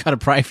 Right. I've got a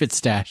private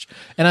stash.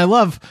 And I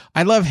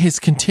love his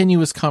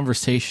continuous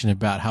conversation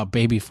about how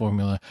baby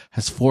formula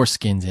has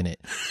foreskins in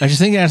it. I just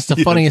think that's the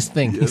funniest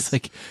thing. Yes. He's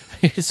like,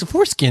 it's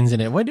foreskins in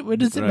it. What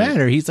does it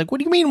matter? He's like, what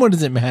do you mean? What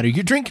does it matter?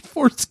 You're drinking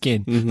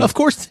foreskin. Mm-hmm. Of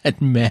course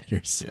that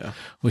matters. Yeah.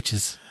 Which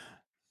is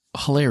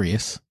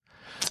hilarious.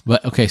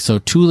 But okay, so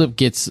Tulip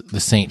gets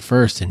the Saint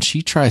first and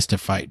she tries to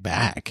fight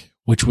back,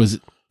 which was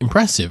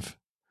impressive.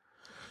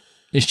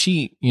 Is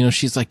she,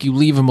 she's like, you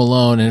leave him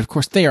alone. And of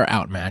course they are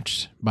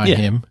outmatched by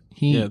him.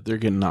 They're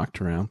getting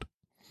knocked around.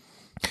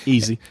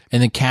 Easy.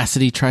 And then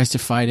Cassidy tries to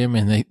fight him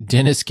and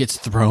Dennis gets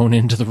thrown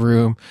into the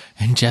room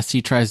and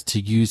Jesse tries to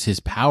use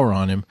his power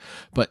on him.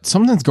 But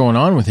something's going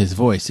on with his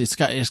voice. It's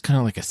kind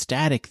of like a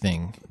static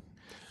thing.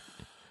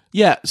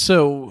 Yeah.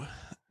 So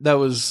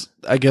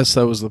I guess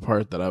that was the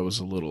part that I was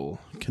a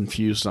little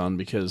confused on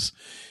because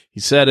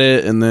he said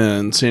it and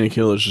then Santa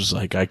Killer's just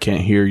like, I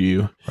can't hear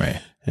you. Right.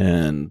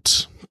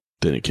 And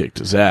then he kicked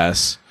his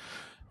ass.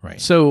 Right.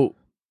 So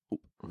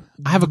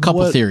I have a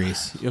couple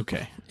theories.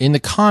 Okay. In the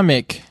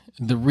comic,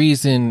 the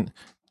reason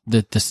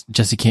that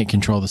Jesse can't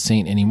control the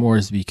Saint anymore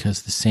is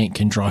because the Saint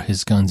can draw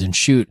his guns and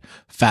shoot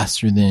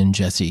faster than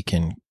Jesse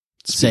can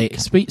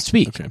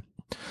speak. Okay.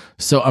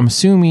 So I'm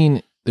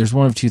assuming there's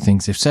one of two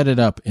things. They've set it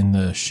up in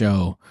the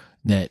show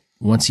that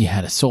once he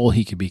had a soul,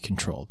 he could be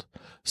controlled.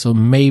 So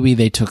maybe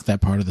they took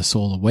that part of the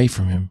soul away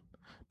from him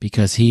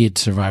because he had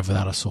survived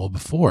without a soul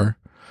before.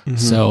 Mm-hmm.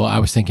 So I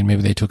was thinking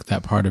maybe they took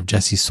that part of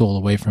Jesse's soul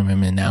away from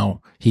him and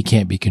now he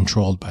can't be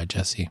controlled by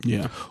Jesse.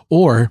 Yeah.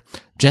 Or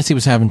Jesse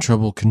was having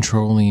trouble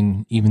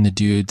controlling even the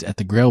dudes at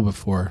the grill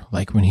before,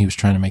 like when he was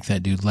trying to make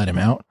that dude let him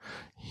out.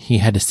 He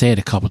had to say it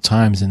a couple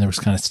times and there was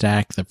kind of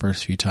static the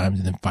first few times.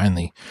 And then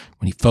finally,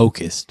 when he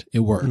focused, it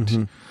worked.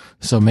 Mm-hmm.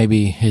 So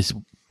maybe his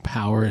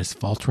power is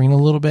faltering a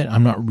little bit.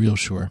 I'm not real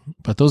sure,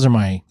 but those are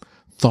my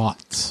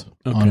thoughts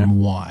on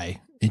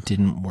why it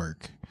didn't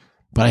work.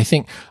 But I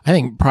think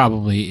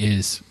probably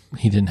is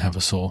he didn't have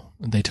a soul.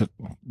 They took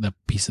the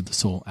piece of the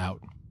soul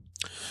out.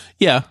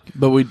 Yeah,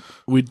 but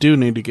we do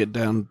need to get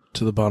down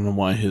to the bottom of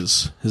why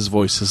his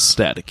voice is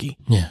staticky.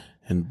 Yeah.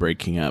 And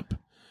breaking up.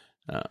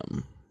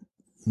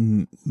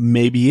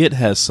 Maybe it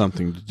has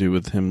something to do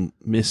with him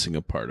missing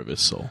a part of his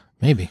soul.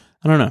 Maybe.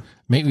 I don't know.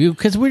 Maybe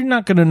because we're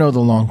not going to know the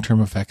long-term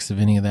effects of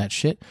any of that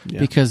shit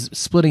because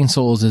splitting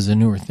souls is a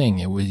newer thing.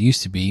 It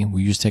used to be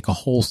we just take a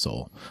whole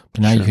soul, but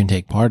now you can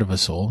take part of a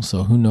soul.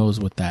 So who knows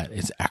what that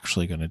is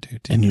actually going to do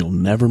to you. And you'll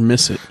never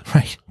miss it.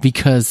 Right.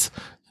 Because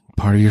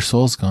part of your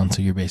soul's gone.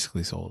 So you're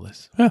basically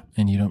soulless. Yeah.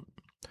 And you don't.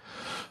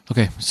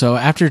 Okay. So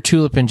after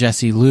Tulip and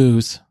Jesse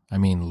lose.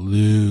 And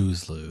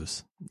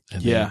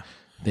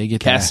They get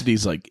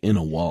Cassidy's like in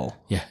a wall.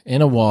 Yeah,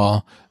 in a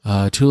wall.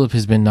 Tulip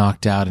has been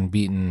knocked out and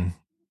beaten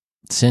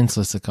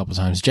senseless a couple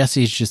times.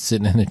 Jesse's just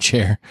sitting in a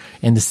chair,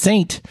 and the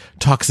Saint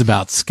talks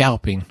about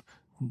scalping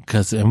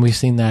and we've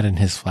seen that in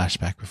his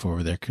flashback before,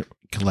 where they're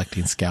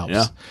collecting scalps.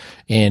 Yeah,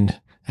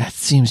 and that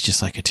seems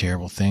just like a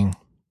terrible thing.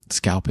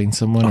 Scalping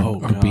someone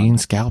or being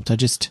scalped.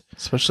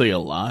 Especially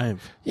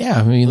alive. Yeah,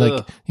 I mean,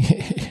 like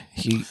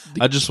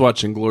I just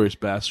watched Inglourious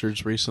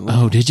Bastards recently.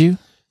 Oh, did you?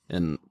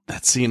 And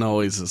that scene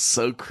always is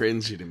so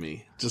cringy to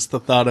me. Just the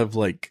thought of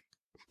like,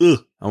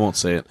 ugh, I won't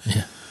say it.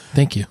 Yeah.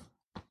 Thank you.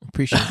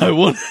 Appreciate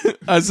it.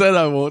 I said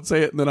I won't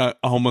say it, and then I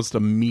almost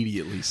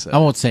immediately said I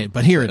won't say it,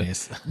 but here it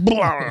is.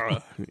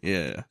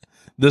 Yeah.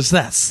 There's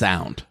that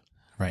sound.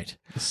 Right.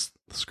 The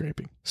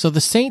scraping. So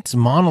the Saints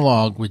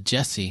monologue with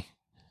Jesse,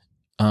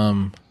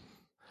 I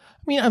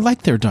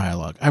like their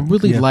dialogue. I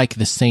really like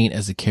the Saint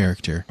as a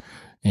character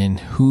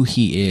and who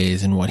he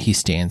is and what he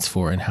stands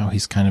for and how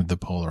he's kind of the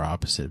polar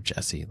opposite of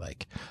Jesse,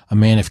 like a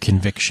man of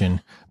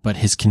conviction, but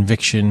his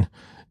conviction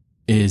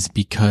is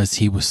because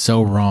he was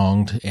so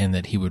wronged and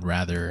that he would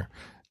rather,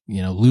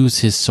 lose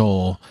his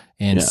soul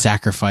and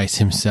sacrifice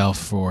himself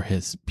for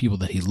his people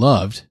that he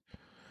loved.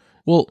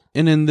 Well,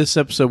 and in this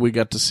episode, we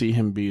got to see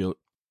him be a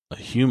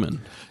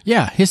human.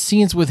 Yeah, his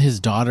scenes with his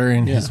daughter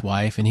and his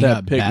wife, and he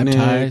got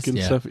baptized and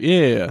stuff.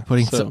 Yeah,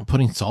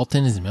 putting salt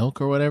in his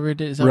milk or whatever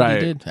it is.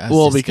 Right. He did?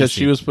 Well, because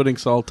she was putting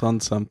salt on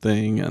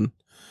something, and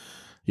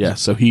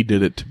so he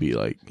did it to be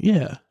like,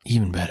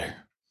 even better.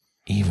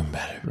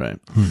 Right.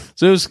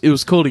 So it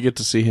was cool to get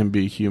to see him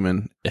be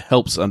human. It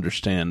helps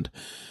understand,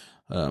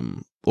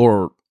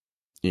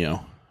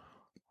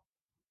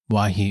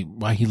 why he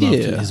loved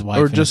his wife,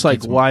 or and just his like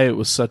kids why it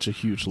was such a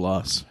huge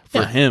loss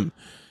for Yeah. him.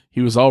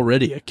 He was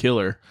already a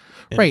killer,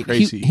 and right.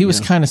 Crazy, He was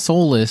you know? kind of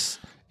soulless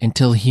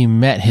until he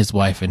met his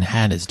wife and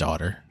had his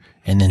daughter,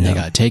 and then they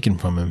got taken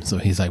from him. So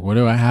he's like, "What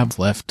do I have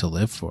left to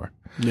live for?"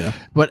 Yeah,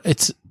 But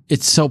it's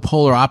so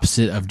polar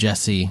opposite of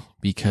Jesse,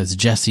 because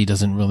Jesse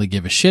doesn't really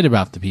give a shit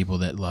about the people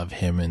that love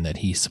him and that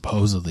he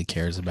supposedly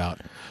cares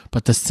about.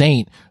 But the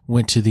Saint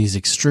went to these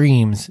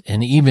extremes,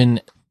 and even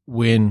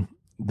when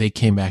they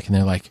came back and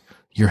they're like,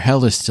 "Your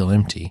hell is still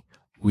empty.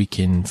 We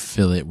can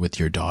fill it with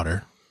your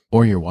daughter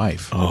or your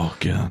wife." Oh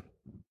God.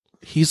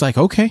 He's like,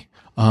 "Okay,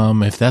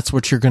 if that's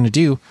what you're going to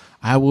do,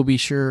 I will be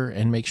sure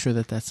and make sure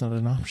that that's not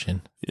an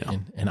option. Yeah.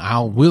 And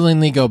I'll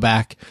willingly go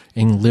back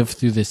and live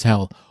through this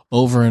hell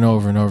over and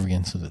over and over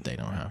again so that they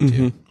don't have to."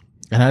 Mm-hmm.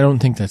 And I don't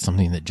think that's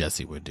something that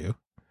Jesse would do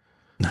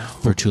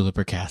for Tulip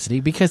or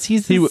Cassidy, because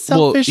he's He a would.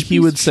 selfish He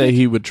piece would of say shit.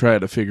 he would try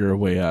to figure a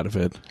way out of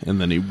it,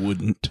 and then he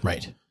wouldn't.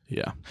 Right.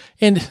 Yeah.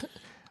 And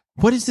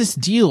what is this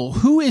deal?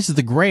 Who is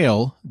the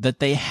Grail that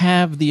they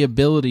have the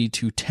ability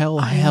to tell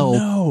hell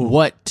know.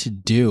 what to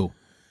do?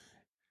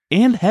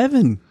 And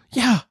heaven.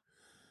 Yeah.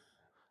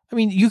 I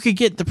mean, you could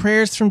get the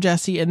prayers from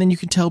Jesse, and then you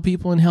could tell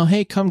people in hell,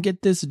 "Hey, come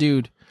get this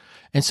dude."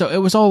 And so it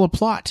was all a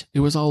plot. It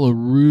was all a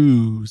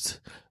ruse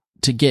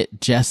to get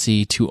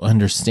Jesse to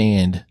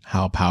understand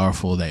how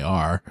powerful they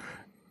are,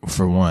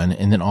 for one,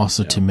 and then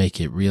also to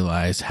make it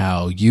realize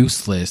how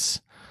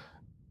useless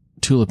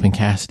Tulip and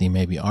Cassidy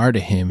maybe are to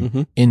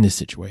him in this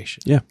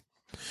situation. Yeah.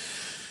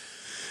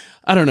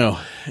 I don't know.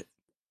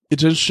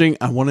 It's interesting.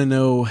 I want to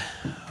know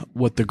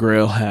what the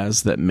Grail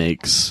has that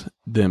makes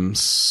them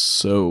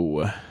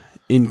so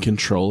in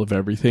control of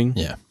everything.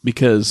 Yeah.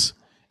 Because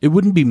it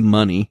wouldn't be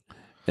money.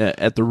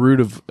 At the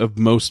root of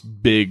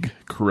most big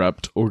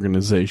corrupt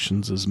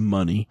organizations is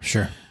money.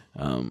 Sure.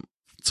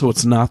 So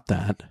it's not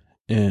that.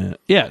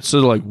 Yeah. So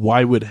like,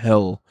 why would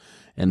hell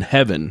and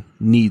heaven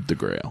need the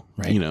Grail?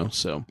 Right. You know,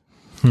 so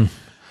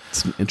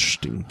it's an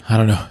interesting. I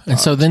don't know. And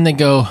so then they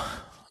go,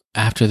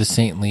 after the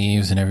Saint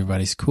leaves and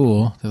everybody's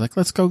cool, they're like,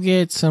 "Let's go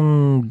get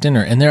some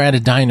dinner." And they're at a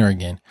diner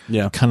again.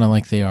 Yeah. Kind of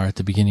like they are at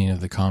the beginning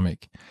of the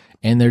comic.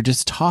 And they're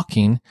just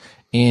talking,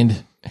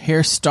 and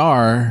Hair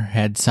Star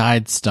had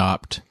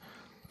sidestepped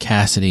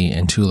Cassidy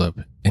and Tulip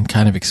and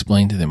kind of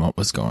explained to them what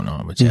was going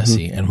on with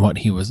Jesse and what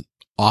he was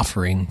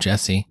offering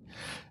Jesse,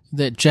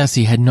 that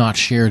Jesse had not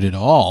shared at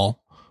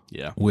all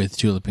Yeah. with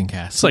Tulip and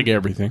Cassidy. It's like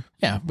everything.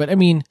 Yeah, but I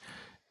mean,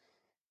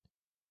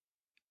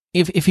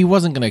 if he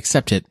wasn't going to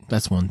accept it,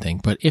 that's one thing.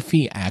 But if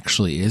he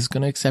actually is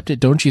going to accept it,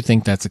 don't you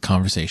think that's a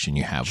conversation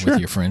you have with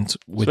your friends?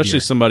 With Especially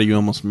somebody you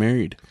almost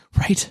married.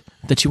 right,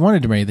 that you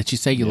wanted to marry, that you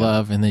say you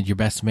love, and then your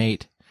best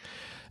mate.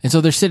 And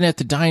so they're sitting at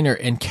the diner,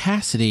 and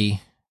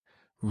Cassidy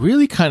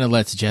really kind of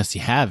lets Jesse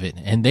have it.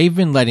 And they've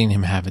been letting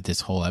him have it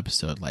this whole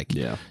episode. Like,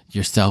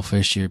 "You're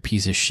selfish, you're a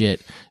piece of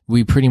shit.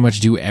 We pretty much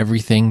do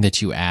everything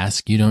that you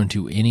ask. You don't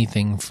do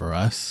anything for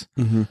us."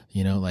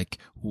 You know, like,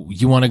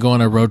 you want to go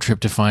on a road trip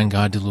to find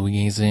God to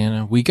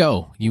Louisiana? We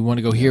go. You want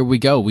to go here? We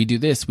go. We do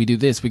this. We do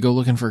this. We go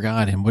looking for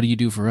God. And what do you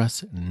do for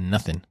us?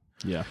 Nothing.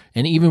 Yeah.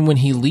 And even when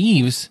he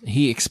leaves,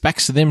 he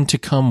expects them to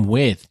come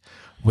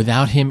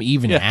without him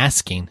even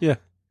asking. Yeah.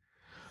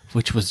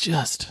 Which was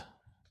just...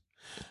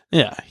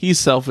 Yeah, he's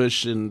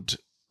selfish, and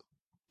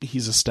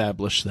he's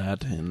established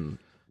that, and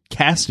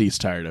Cassidy's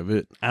tired of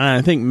it. And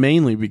I think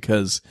mainly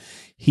because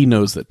he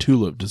knows that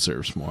Tulip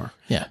deserves more.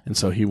 Yeah. And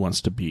so he wants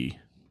to be,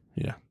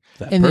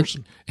 that and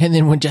person.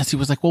 Then when Jesse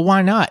was like, "Well,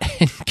 why not?"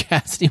 And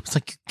Cassidy was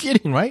like, "You're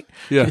kidding, right?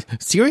 Yeah.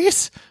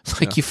 Serious?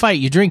 Like, you fight,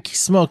 you drink, you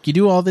smoke, you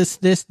do all this,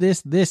 and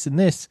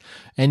this.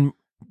 And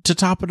to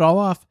top it all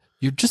off,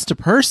 you're just a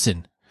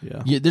person.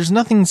 Yeah. There's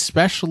nothing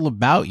special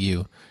about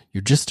you.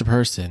 You're just a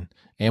person."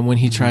 And when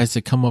he tries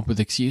to come up with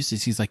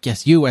excuses, he's like,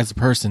 "Yes, you as a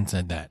person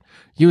said that.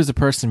 You as a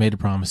person made a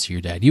promise to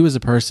your dad. You as a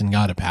person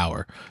got a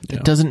power.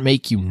 That doesn't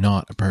make you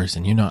not a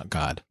person. You're not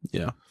God."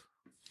 Yeah.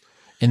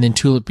 And then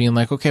Tulip being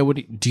like, "Okay, what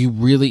do you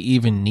really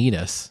even need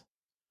us?"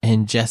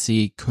 And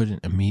Jesse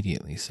couldn't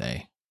immediately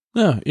say.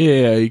 No,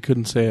 yeah, he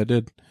couldn't say I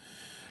did.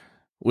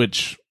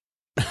 Which,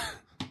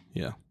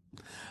 yeah.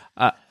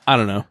 I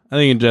don't know. I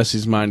think in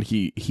Jesse's mind,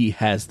 he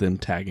has them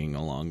tagging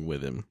along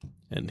with him.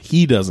 And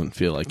he doesn't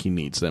feel like he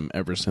needs them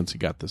ever since he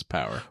got this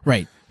power.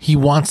 Right. He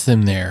wants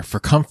them there for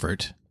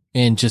comfort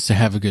and just to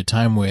have a good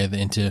time with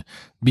and to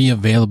be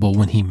available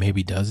when he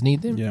maybe does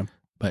need them. Yeah.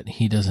 But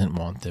he doesn't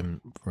want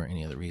them for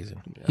any other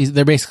reason. Yeah.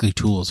 They're basically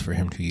tools for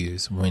him to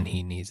use when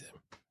he needs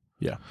them.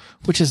 Yeah.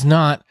 Which is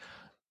not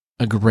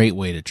a great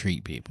way to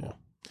treat people.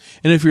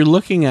 And if you're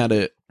looking at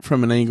it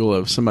from an angle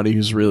of somebody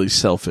who's really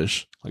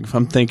selfish, like if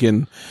I'm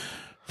thinking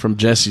from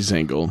Jesse's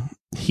angle,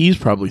 he's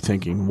probably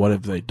thinking, what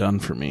have they done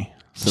for me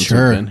since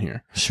I've been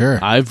here? Sure.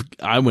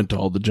 I went to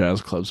all the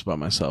jazz clubs by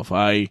myself.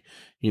 I,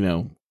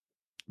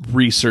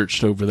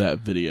 researched over that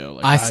video.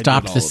 Like, I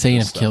stopped the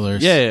Saint of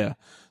Killers. Yeah.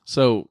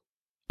 So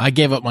I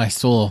gave up my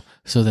soul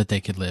so that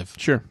they could live.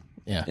 Sure.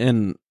 Yeah.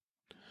 And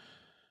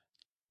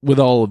with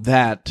all of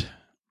that,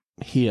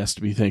 he has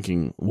to be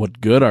thinking,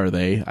 what good are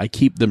they? I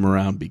keep them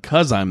around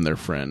because I'm their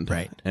friend.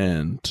 Right.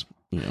 And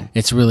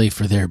It's really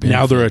for their benefit.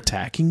 Now they're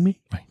attacking me?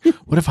 Right.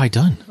 What have I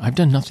done? I've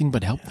done nothing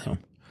but help them.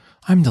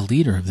 I'm the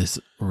leader of this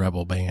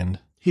rebel band.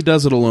 He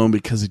does it alone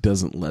because he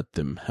doesn't let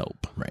them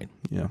help. Right.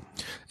 Yeah.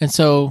 And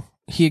so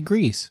he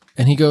agrees.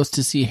 And he goes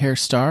to see Hair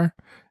Star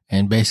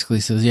and basically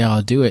says, yeah,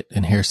 I'll do it.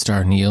 And Hair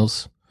Star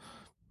kneels,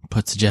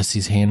 puts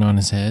Jesse's hand on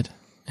his head,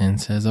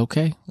 and says,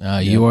 okay,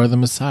 you are the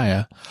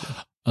Messiah.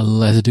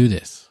 Let's do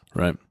this.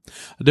 Right.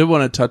 I did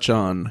want to touch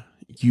on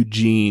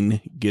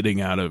Eugene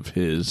getting out of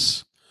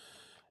his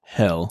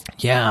hell.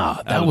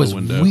 Yeah, that was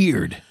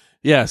weird.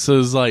 Yeah, so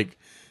it's like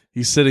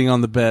he's sitting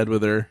on the bed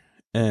with her,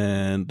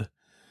 and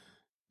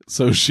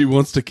so she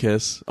wants to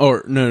kiss.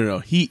 Or no.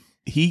 He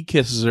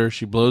kisses her.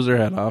 She blows her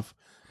head off.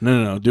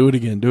 No. Do it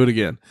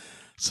again.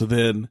 So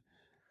then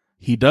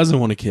he doesn't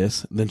want to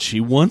kiss. Then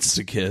she wants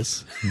to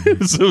kiss.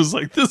 Mm-hmm. So it's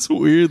like this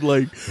weird,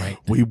 like,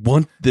 we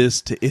want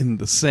this to end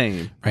the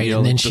same. Right.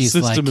 And then the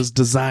system is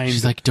designed.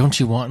 She's like, don't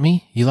you want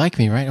me? You like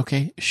me, right?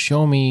 Okay.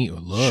 Show me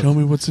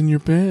what's in your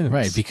pants.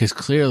 Right. Because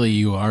clearly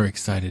you are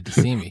excited to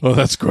see me. Oh,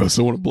 that's gross.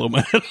 I want to blow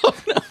my head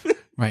off now.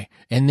 Right.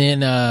 And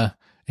then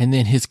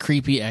his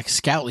creepy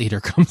ex-scout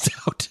leader comes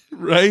out.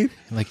 Right.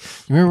 Like,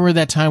 you remember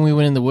that time we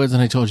went in the woods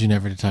and I told you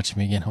never to touch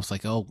me again? I was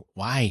like, oh,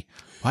 why?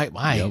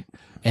 Yep.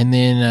 And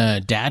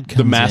then Dad comes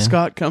in. The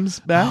mascot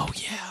comes back? Oh,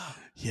 yeah.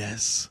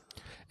 Yes.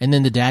 And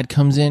then the dad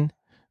comes in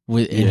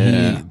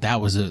that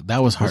was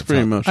heartfelt.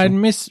 Pretty emotional. I'd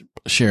miss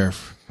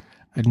Sheriff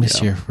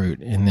Root.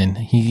 And then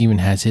he even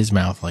has his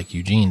mouth like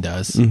Eugene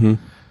does. Mm-hmm.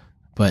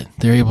 But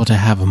they're able to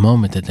have a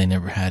moment that they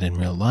never had in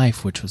real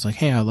life, which was like,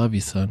 hey, I love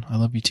you, son. I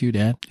love you too,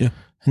 Dad. Yeah.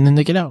 And then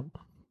they get out.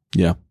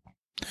 Yeah.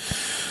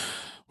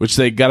 Which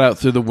they got out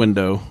through the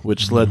window,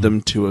 which led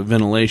them to a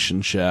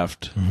ventilation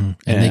shaft. Mm-hmm.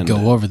 And they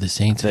go over the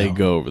Saint. They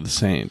go over the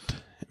Saint.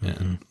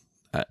 And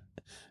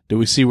did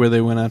we see where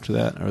they went after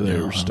that? Or they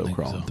were still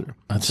crawling through?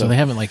 So they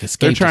haven't escaped.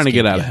 They're trying to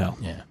get out of hell.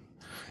 Yeah.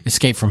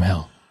 Escape from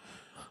Hell.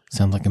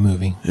 Sounds like a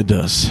movie. It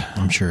does.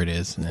 I'm sure it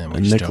is. A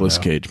Nicolas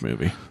Cage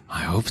movie.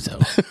 I hope so.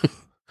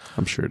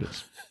 I'm sure it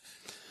is.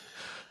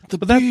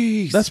 But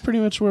that's pretty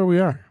much where we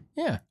are.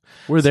 Yeah.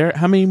 We're there.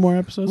 How many more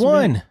episodes?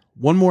 One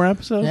more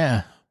episode?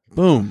 Yeah.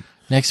 Boom.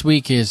 Next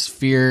week is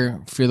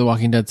Fear the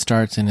Walking Dead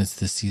starts, and it's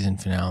the season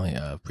finale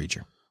of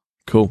Preacher.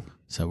 Cool.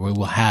 So we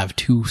will have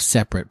 2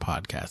 separate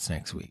podcasts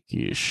next week.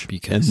 Yeesh.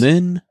 And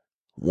then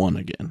one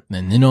again.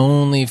 And then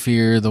only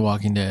Fear the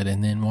Walking Dead,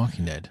 and then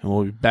Walking Dead. And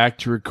we'll be back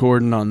to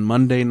recording on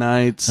Monday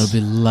nights. It'll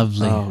be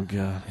lovely. Oh,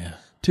 God. Yeah.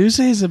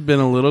 Tuesdays have been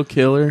a little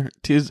killer.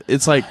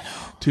 It's like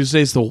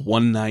Tuesday's the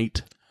one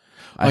night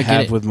I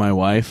have with my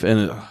wife,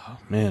 and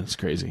man, it's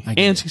crazy.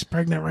 And she's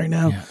pregnant right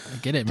now. Yeah, I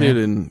get it, man.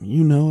 Dude, and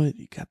you know it.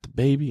 You got the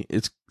baby.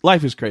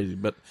 Life is crazy,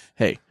 but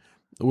hey,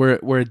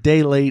 we're a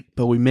day late,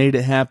 but we made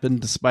it happen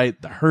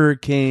despite the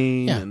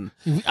hurricane.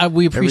 Yeah. And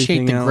we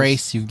appreciate the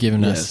grace you've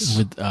given us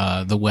with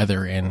the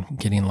weather and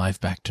getting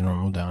life back to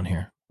normal down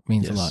here. It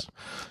means a lot.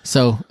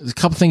 So there's a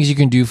couple things you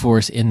can do for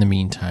us in the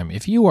meantime.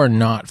 If you are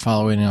not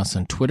following us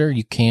on Twitter,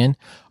 you can.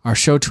 Our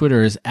show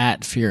Twitter is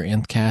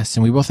 @FearNthcast,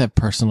 and we both have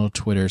personal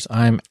Twitters.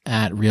 I'm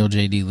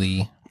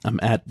 @RealJDLee. I'm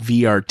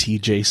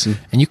 @VRTJason.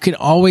 And you can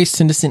always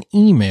send us an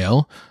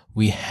email.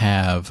 We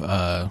have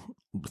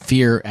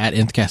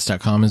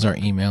fear@nthcast.com is our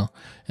email.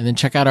 And then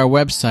check out our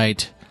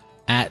website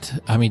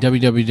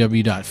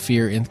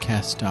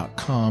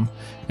www.fearnthcast.com.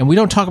 And we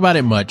don't talk about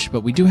it much,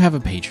 but we do have a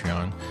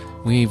Patreon.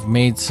 We've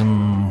made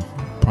some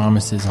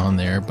promises on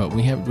there, but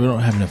we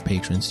don't have enough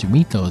patrons to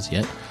meet those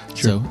yet.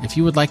 Sure. So if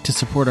you would like to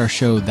support our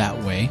show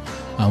that way,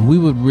 we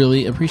would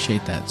really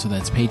appreciate that. So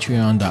that's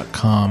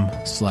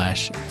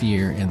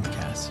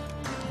patreon.com/fearnthcast.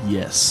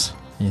 Yes.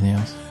 Anything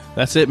else?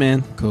 That's it,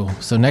 man. Cool.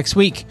 So next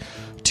week,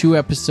 2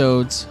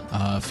 episodes,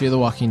 Fear the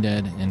Walking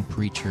Dead and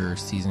Preacher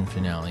season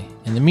finale.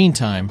 In the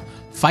meantime,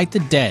 fight the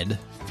dead.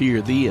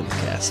 Fear the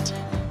Nthcast.